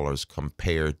 $7,000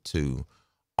 compared to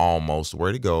almost,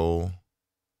 where'd it go?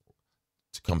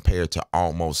 Compared to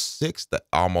almost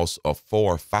 $4,000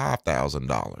 or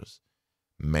 $5,000.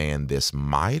 Man, this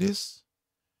Midas,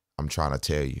 I'm trying to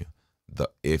tell you,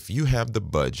 if you have the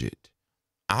budget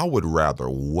I would rather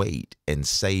wait and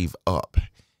save up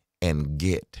and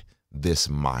get this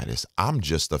Midas. I'm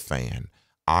just a fan.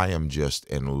 I am just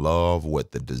in love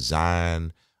with the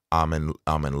design. I'm in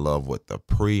love with the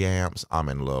preamps. I'm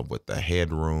in love with the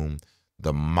headroom.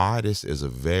 The Midas is a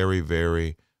very,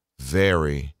 very,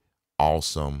 very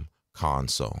awesome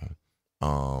console.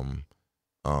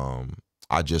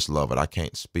 I just love it. I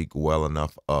can't speak well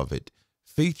enough of it.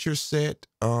 Feature set,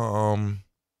 you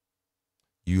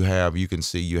can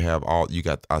see you have I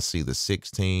see the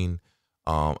 16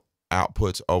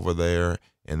 outputs over there,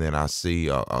 and then I see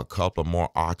a couple more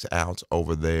aux outs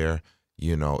over there.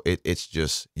 You know, it's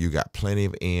just, you got plenty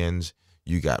of ins,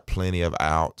 you got plenty of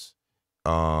outs.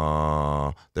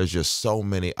 There's just so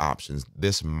many options.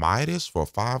 This Midas for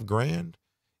 $5,000,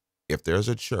 if there's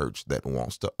a church that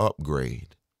wants to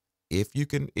upgrade, if you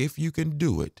can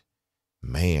do it,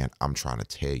 man, I'm trying to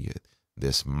tell you,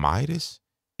 this Midas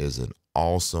is an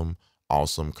awesome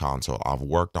console. I've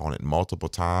worked on it multiple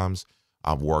times.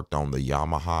 I've worked on the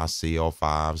Yamaha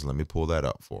CL5s. Let me pull that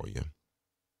up for you.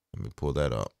 Let me pull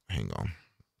that up. Hang on.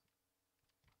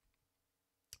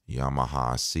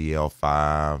 Yamaha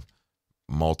CL5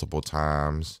 multiple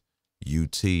times.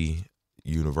 UT,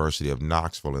 University of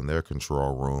Knoxville, in their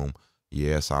control room.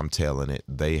 Yes, I'm telling it.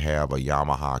 They have a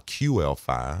Yamaha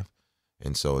QL5.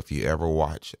 And so if you ever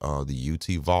watch the UT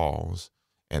Vols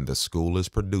and the school is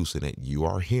producing it, you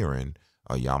are hearing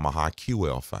a Yamaha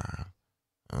QL5.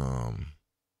 Come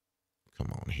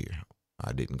on here.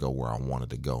 I didn't go where I wanted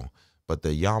to go. But the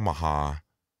Yamaha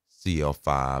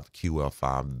CL5,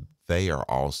 QL5, they are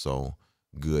also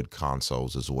good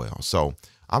consoles as well. So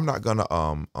I'm not going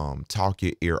to talk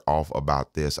your ear off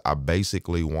about this. I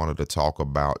basically wanted to talk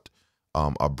about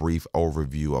a brief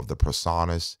overview of the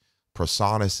Presonus.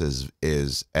 Presonus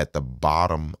is at the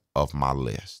bottom of my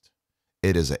list.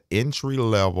 It is an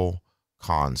entry-level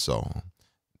console.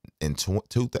 In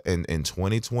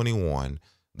 2021,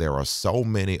 there are so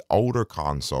many older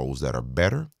consoles that are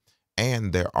better,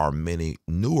 and there are many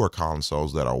newer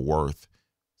consoles that are worth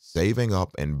saving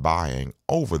up and buying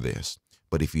over this.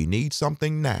 But if you need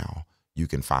something now, you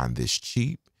can find this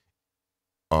cheap.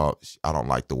 I don't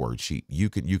like the word cheap. You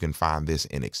can find this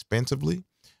inexpensively,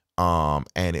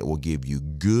 and it will give you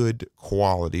good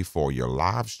quality for your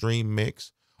live stream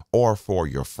mix or for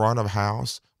your front of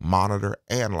house monitor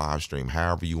and live stream,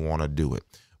 however you want to do it.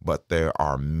 But there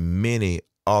are many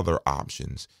other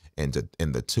options. In the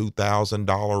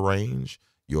 $2,000 range,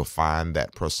 you'll find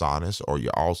that Presonus, or you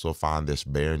also find this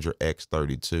Behringer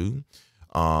X32.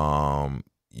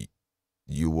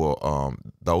 You will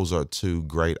those are two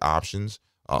great options.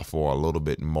 For a little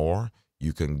bit more,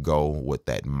 you can go with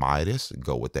that Midas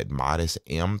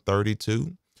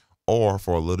M32, or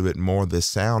for a little bit more, the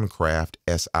Soundcraft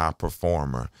SI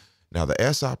Performer. Now, the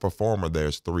SI Performer,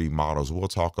 there's 3 models. We'll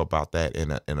talk about that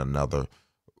in another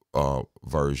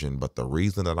version. But the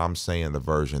reason that I'm saying the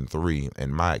version 3,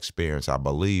 in my experience, I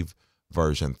believe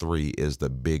version 3 is the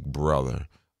big brother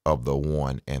of the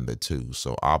 1 and the 2.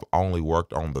 So I've only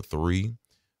worked on the 3.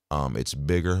 It's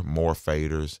bigger, more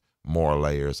faders, more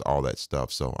layers, all that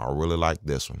stuff. So I really like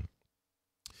this one.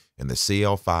 And the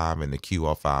CL5 and the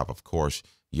QL5, of course,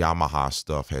 Yamaha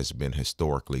stuff has been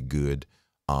historically good.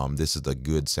 This is a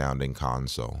good sounding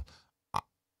console.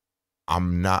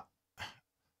 I'm not,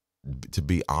 to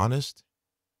be honest,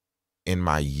 in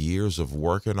my years of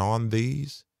working on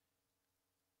these,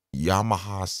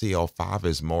 Yamaha CL5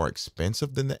 is more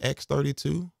expensive than the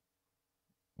X32,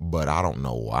 but I don't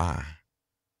know why.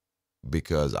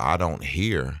 Because I don't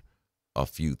hear a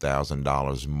few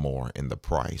 $1,000s more in the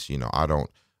price. You know, I don't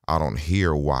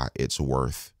hear why it's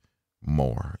worth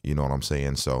more. You know what I'm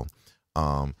saying? So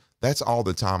that's all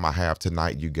the time I have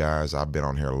tonight, you guys. I've been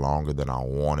on here longer than I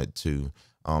wanted to.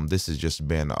 This has just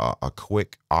been a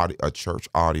quick church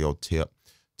audio tip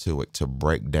to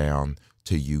break down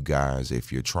to you guys.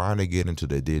 If you're trying to get into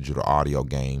the digital audio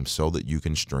game so that you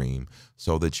can stream,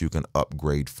 so that you can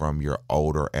upgrade from your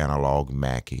older analog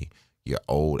Mackie, your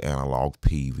old analog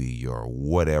PV, your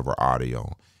whatever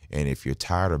audio. And if you're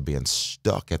tired of being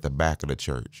stuck at the back of the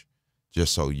church,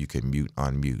 just so you can mute,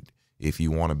 unmute. If you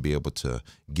want to be able to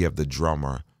give the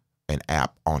drummer an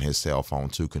app on his cell phone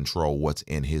to control what's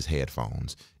in his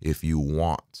headphones. If you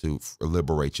want to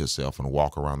liberate yourself and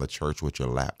walk around the church with your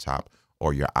laptop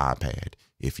or your iPad.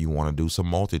 If you want to do some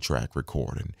multi-track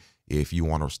recording. If you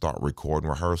want to start recording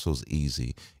rehearsals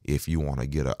easy, if you want to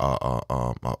get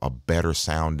a better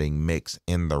sounding mix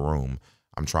in the room,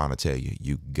 I'm trying to tell you,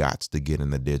 you got to get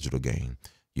in the digital game.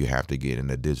 You have to get in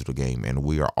the digital game. And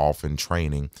we are often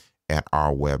training at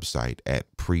our website at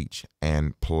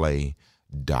preachandplay.com.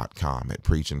 At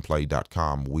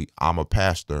preachandplay.com, I'm a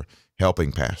pastor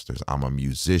helping pastors. I'm a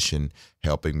musician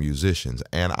helping musicians.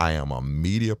 And I am a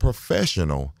media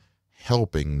professional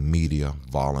helping media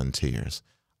volunteers.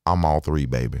 I'm all three,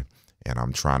 baby. And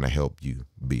I'm trying to help you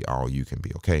be all you can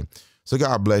be, okay? So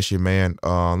God bless you, man.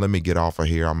 Let me get off of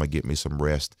here. I'm going to get me some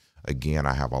rest. Again,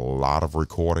 I have a lot of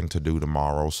recording to do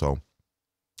tomorrow, so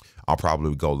I'll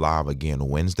probably go live again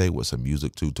Wednesday with some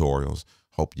music tutorials.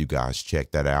 Hope you guys check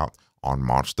that out. On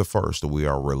March the 1st, we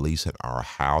are releasing our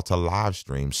How to Live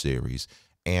Stream series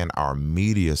and our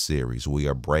media series. We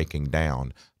are breaking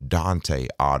down Dante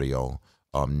audio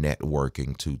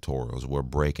networking tutorials. We're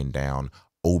breaking down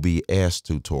OBS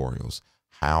tutorials,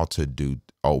 how to do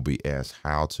OBS,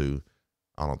 how to,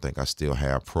 I don't think I still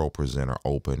have Pro Presenter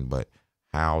open, but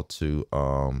how to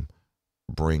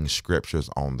bring scriptures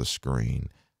on the screen,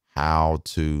 how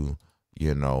to,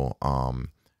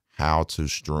 how to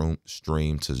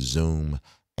stream to Zoom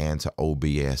and to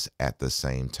OBS at the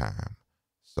same time.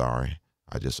 Sorry,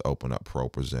 I just opened up Pro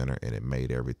Presenter and it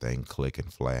made everything click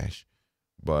and flash.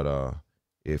 But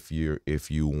if you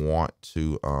want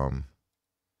to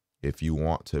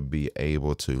be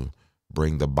able to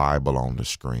bring the Bible on the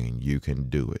screen, you can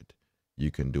do it. You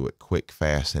can do it quick,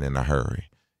 fast, and in a hurry.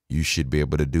 You should be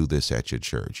able to do this at your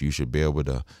church. You should be able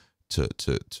to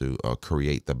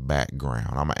create the background.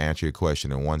 I'm gonna answer your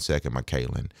question in 1 second,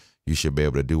 McKaylin. You should be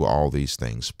able to do all these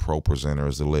things. Pro Presenter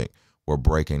is the link. We're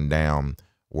breaking down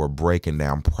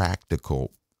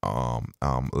practical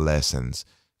lessons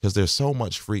because there's so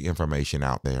much free information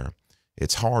out there.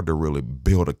 It's hard to really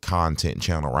build a content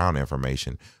channel around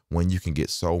information when you can get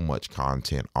so much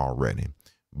content already.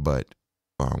 But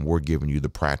we're giving you the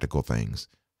practical things,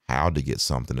 how to get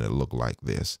something that look like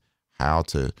this, how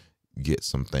to get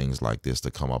some things like this to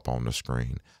come up on the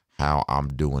screen, how I'm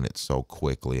doing it so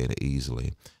quickly and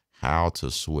easily, how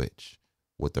to switch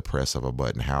with the press of a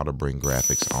button, how to bring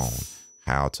graphics on,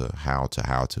 how to.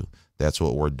 That's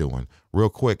what we're doing. Real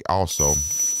quick, also,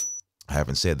 I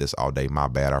haven't said this all day. My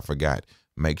bad. I forgot.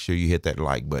 Make sure you hit that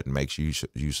like button. Make sure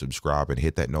you subscribe and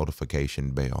hit that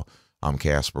notification bell. I'm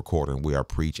Casper Corden. We are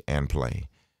Preach and Play.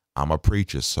 I'm a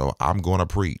preacher, so I'm going to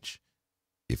preach.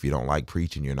 If you don't like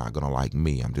preaching, you're not going to like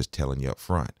me. I'm just telling you up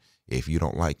front. If you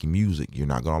don't like music, you're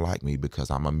not going to like me because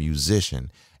I'm a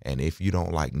musician. And if you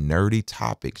don't like nerdy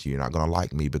topics, you're not going to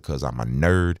like me because I'm a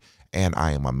nerd and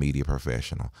I am a media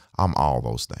professional. I'm all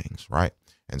those things, right?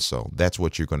 And so that's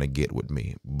what you're going to get with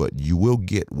me. But you will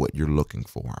get what you're looking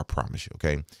for, I promise you,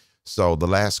 okay? So the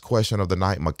last question of the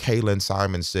night, McKaylin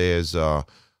Simon says,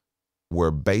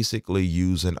 we're basically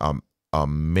using a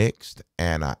mixed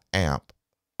and an amp,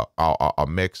 a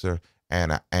mixer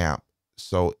and an amp.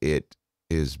 So it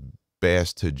is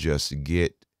best to just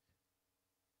get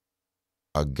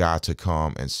a guy to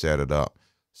come and set it up.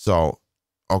 So,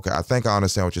 okay, I think I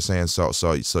understand what you're saying.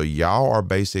 So y'all are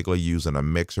basically using a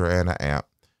mixer and an amp.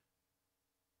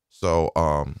 So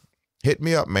hit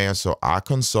me up, man. So I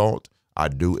consult, I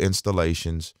do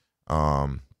installations.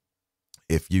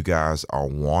 If you guys are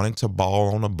wanting to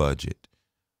ball on a budget,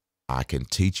 I can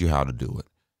teach you how to do it.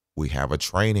 We have a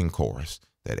training course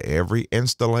that every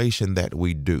installation that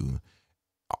we do,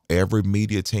 every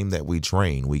media team that we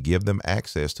train, we give them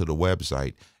access to the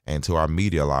website and to our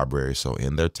media library. So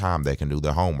in their time, they can do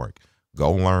their homework.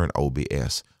 Go learn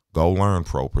OBS, go learn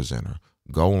Pro Presenter,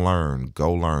 go learn,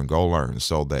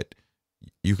 so that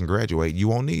you can graduate. You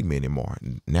won't need me anymore.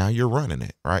 Now you're running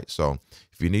it, right? So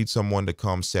if you need someone to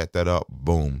come set that up,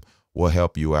 boom, we'll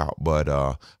help you out. But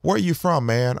where are you from,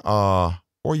 man?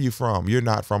 Where are you from? You're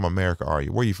not from America, are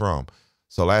you? Where are you from?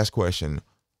 So last question.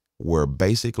 We're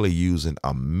basically using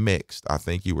a mixed, I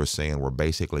think you were saying we're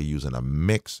basically using a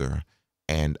mixer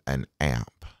and an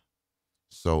amp.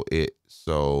 So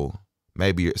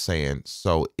maybe you're saying,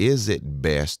 so is it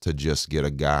best to just get a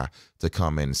guy to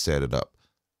come in and set it up?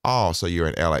 Oh, so you're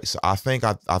in LA. So I think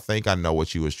I know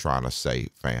what you was trying to say,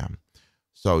 fam.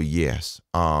 So yes,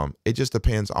 it just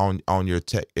depends on your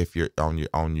tech. If you're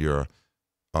on your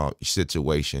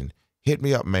situation, hit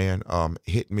me up, man.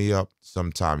 Hit me up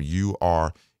sometime.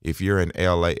 If you're in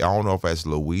LA, I don't know if that's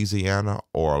Louisiana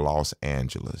or Los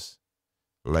Angeles,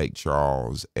 Lake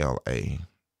Charles, LA.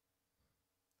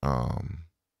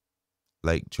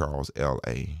 Lake Charles, LA.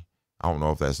 I don't know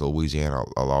if that's Louisiana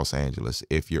or Los Angeles.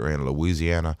 If you're in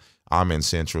Louisiana, I'm in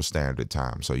Central Standard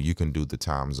Time, so you can do the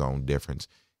time zone difference.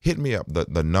 Hit me up.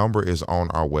 The number is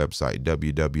on our website,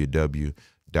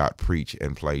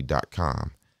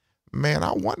 www.preachandplay.com. Man,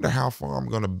 I wonder how far I'm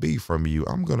going to be from you.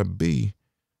 I'm going to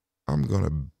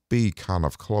be kind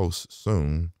of close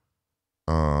soon.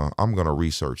 I'm going to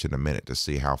research in a minute to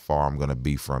see how far I'm going to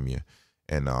be from you.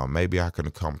 And maybe I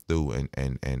can come through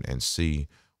and see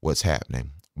what's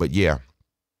happening. But yeah,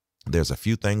 there's a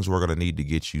few things we're going to need to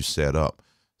get you set up.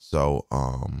 So,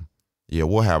 yeah,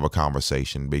 we'll have a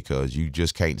conversation, because you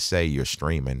just can't say you're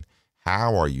streaming.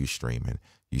 How are you streaming?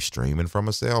 You streaming from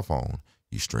a cell phone?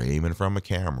 You streaming from a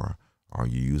camera? Are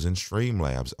you using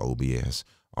Streamlabs OBS?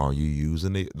 Are you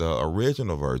using the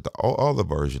original version, the other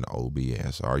version of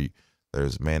OBS? Are you,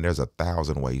 there's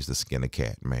 1,000 ways to skin a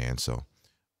cat, man. So,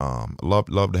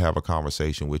 love to have a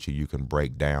conversation with you. You can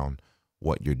break down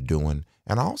what you're doing.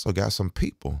 And I also got some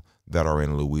people that are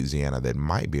in Louisiana that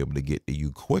might be able to get to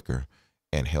you quicker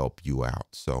and help you out.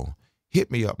 So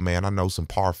hit me up, man. I know some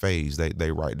parfaits,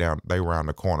 they around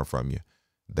the corner from you.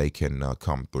 They can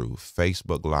come through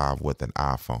Facebook Live with an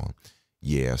iPhone.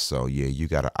 Yeah, so yeah, you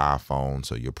got an iPhone,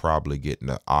 so you're probably getting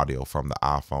the audio from the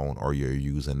iPhone, or you're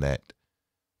using that,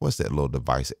 what's that little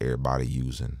device everybody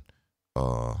using?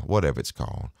 Whatever it's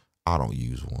called. I don't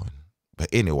use one. But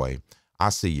anyway, I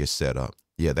see your setup.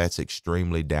 Yeah, that's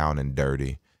extremely down and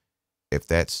dirty. If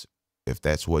that's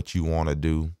what you want to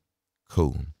do,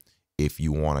 cool. If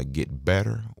you want to get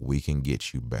better, we can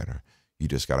get you better. You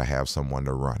just got to have someone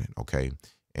to run it, okay?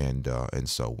 And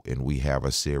we have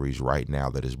a series right now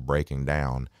that is breaking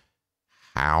down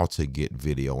how to get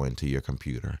video into your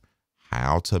computer,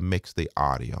 how to mix the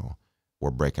audio.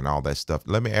 We're breaking all that stuff.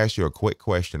 Let me ask you a quick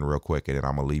question real quick, and then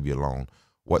I'm going to leave you alone.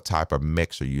 What type of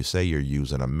mixer? You say you're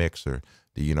using a mixer.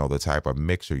 Do you know the type of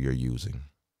mixer you're using?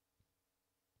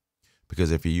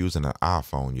 Because if you're using an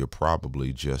iPhone, you're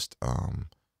probably just,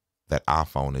 that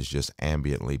iPhone is just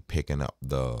ambiently picking up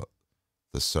the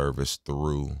service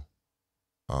through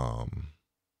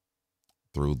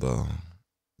the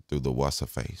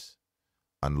what's-a-face,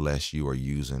 unless you are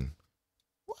using,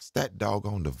 what's that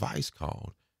doggone device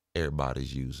called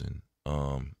everybody's using?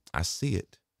 I see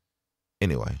it.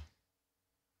 Anyway.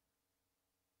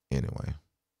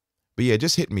 But yeah,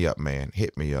 just hit me up, man.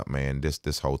 Hit me up, man.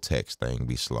 This whole text thing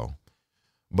be slow.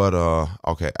 But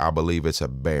okay, I believe it's a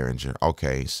Behringer.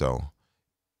 Okay, so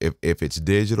if it's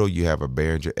digital, you have a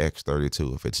Behringer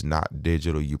X32. If it's not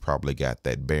digital, you probably got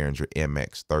that Behringer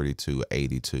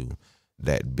MX3282,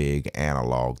 that big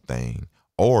analog thing.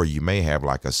 Or you may have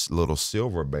like a little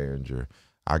silver Behringer.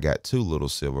 I got 2 little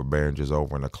silver Behringers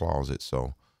over in the closet.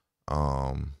 So,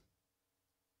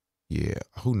 yeah,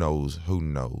 who knows?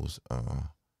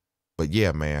 But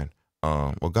yeah, man.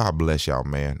 Well, God bless y'all,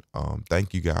 man.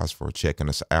 Thank you guys for checking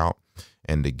us out.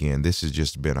 And again, this has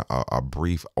just been a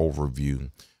brief overview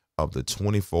of the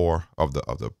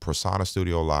Presonus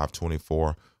Studio Live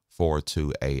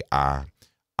 2442 AI.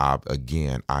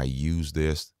 I use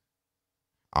this.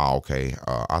 Okay.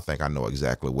 I think I know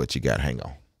exactly what you got. Hang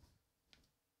on.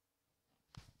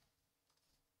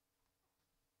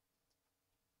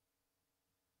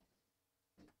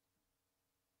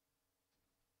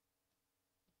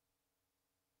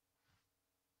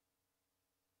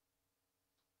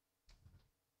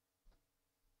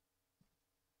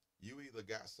 You either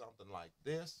got something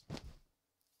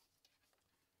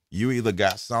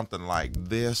like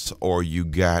this. Or you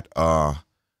got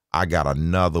I got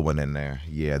another one in there.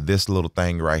 Yeah, this little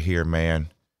thing right here,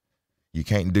 man. You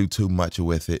can't do too much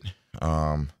with it.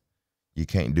 You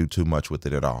can't do too much with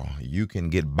it at all. You can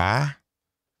get by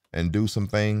and do some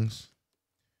things,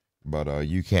 but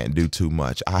you can't do too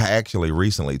much. I actually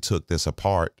recently took this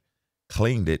apart,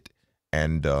 cleaned it,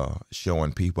 and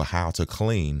showing people how to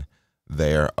clean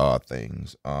their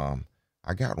things. I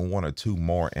got 1 or 2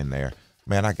 more in there.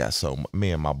 Man, I got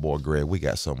me and my boy Greg, we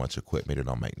got so much equipment it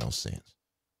don't make no sense.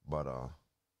 But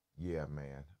yeah,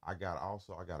 man. I got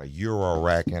a Euro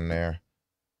rack in there.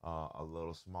 A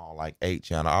little small, like 8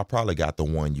 channel. I probably got the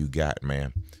one you got,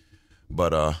 man.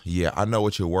 But yeah, I know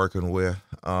what you're working with.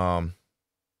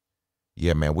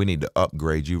 Yeah, man, we need to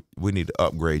upgrade you.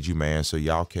 Man, so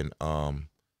y'all can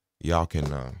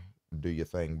do your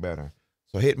thing better.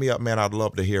 So hit me up, man. I'd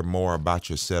love to hear more about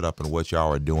your setup and what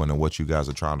y'all are doing and what you guys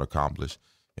are trying to accomplish.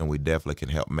 And we definitely can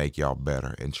help make y'all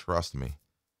better. And trust me,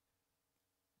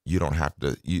 you don't have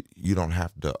to,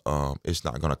 it's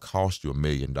not going to cost you $1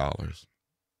 million.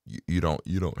 You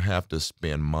don't have to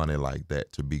spend money like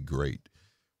that to be great.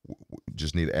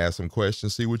 Just need to ask some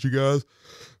questions, see what you guys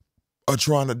are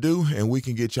trying to do, and we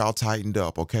can get y'all tightened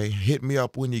up, okay? Hit me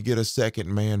up when you get a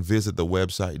second, man. Visit the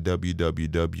website,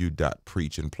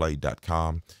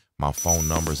 www.preachandplay.com. My phone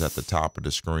number is at the top of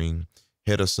the screen.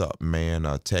 Hit us up, man.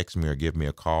 Text me or give me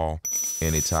a call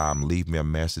anytime. Leave me a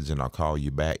message, and I'll call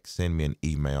you back. Send me an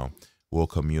email. We'll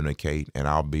communicate, and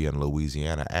I'll be in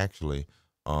Louisiana, actually,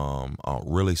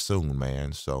 really soon,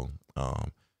 man. So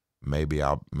maybe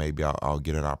I'll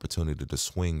get an opportunity to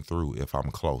swing through if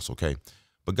I'm close, okay?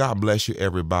 But God bless you,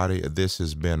 everybody. This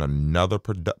has been another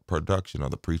production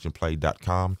of the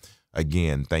preachandplay.com.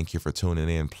 Again, thank you for tuning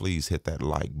in. Please hit that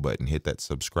like button, hit that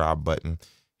subscribe button,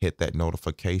 hit that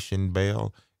notification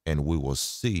bell, and we will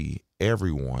see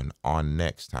everyone on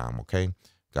next time, okay?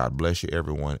 God bless you,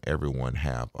 everyone. Everyone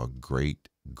have a great,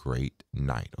 great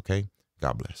night, okay?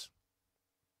 God bless.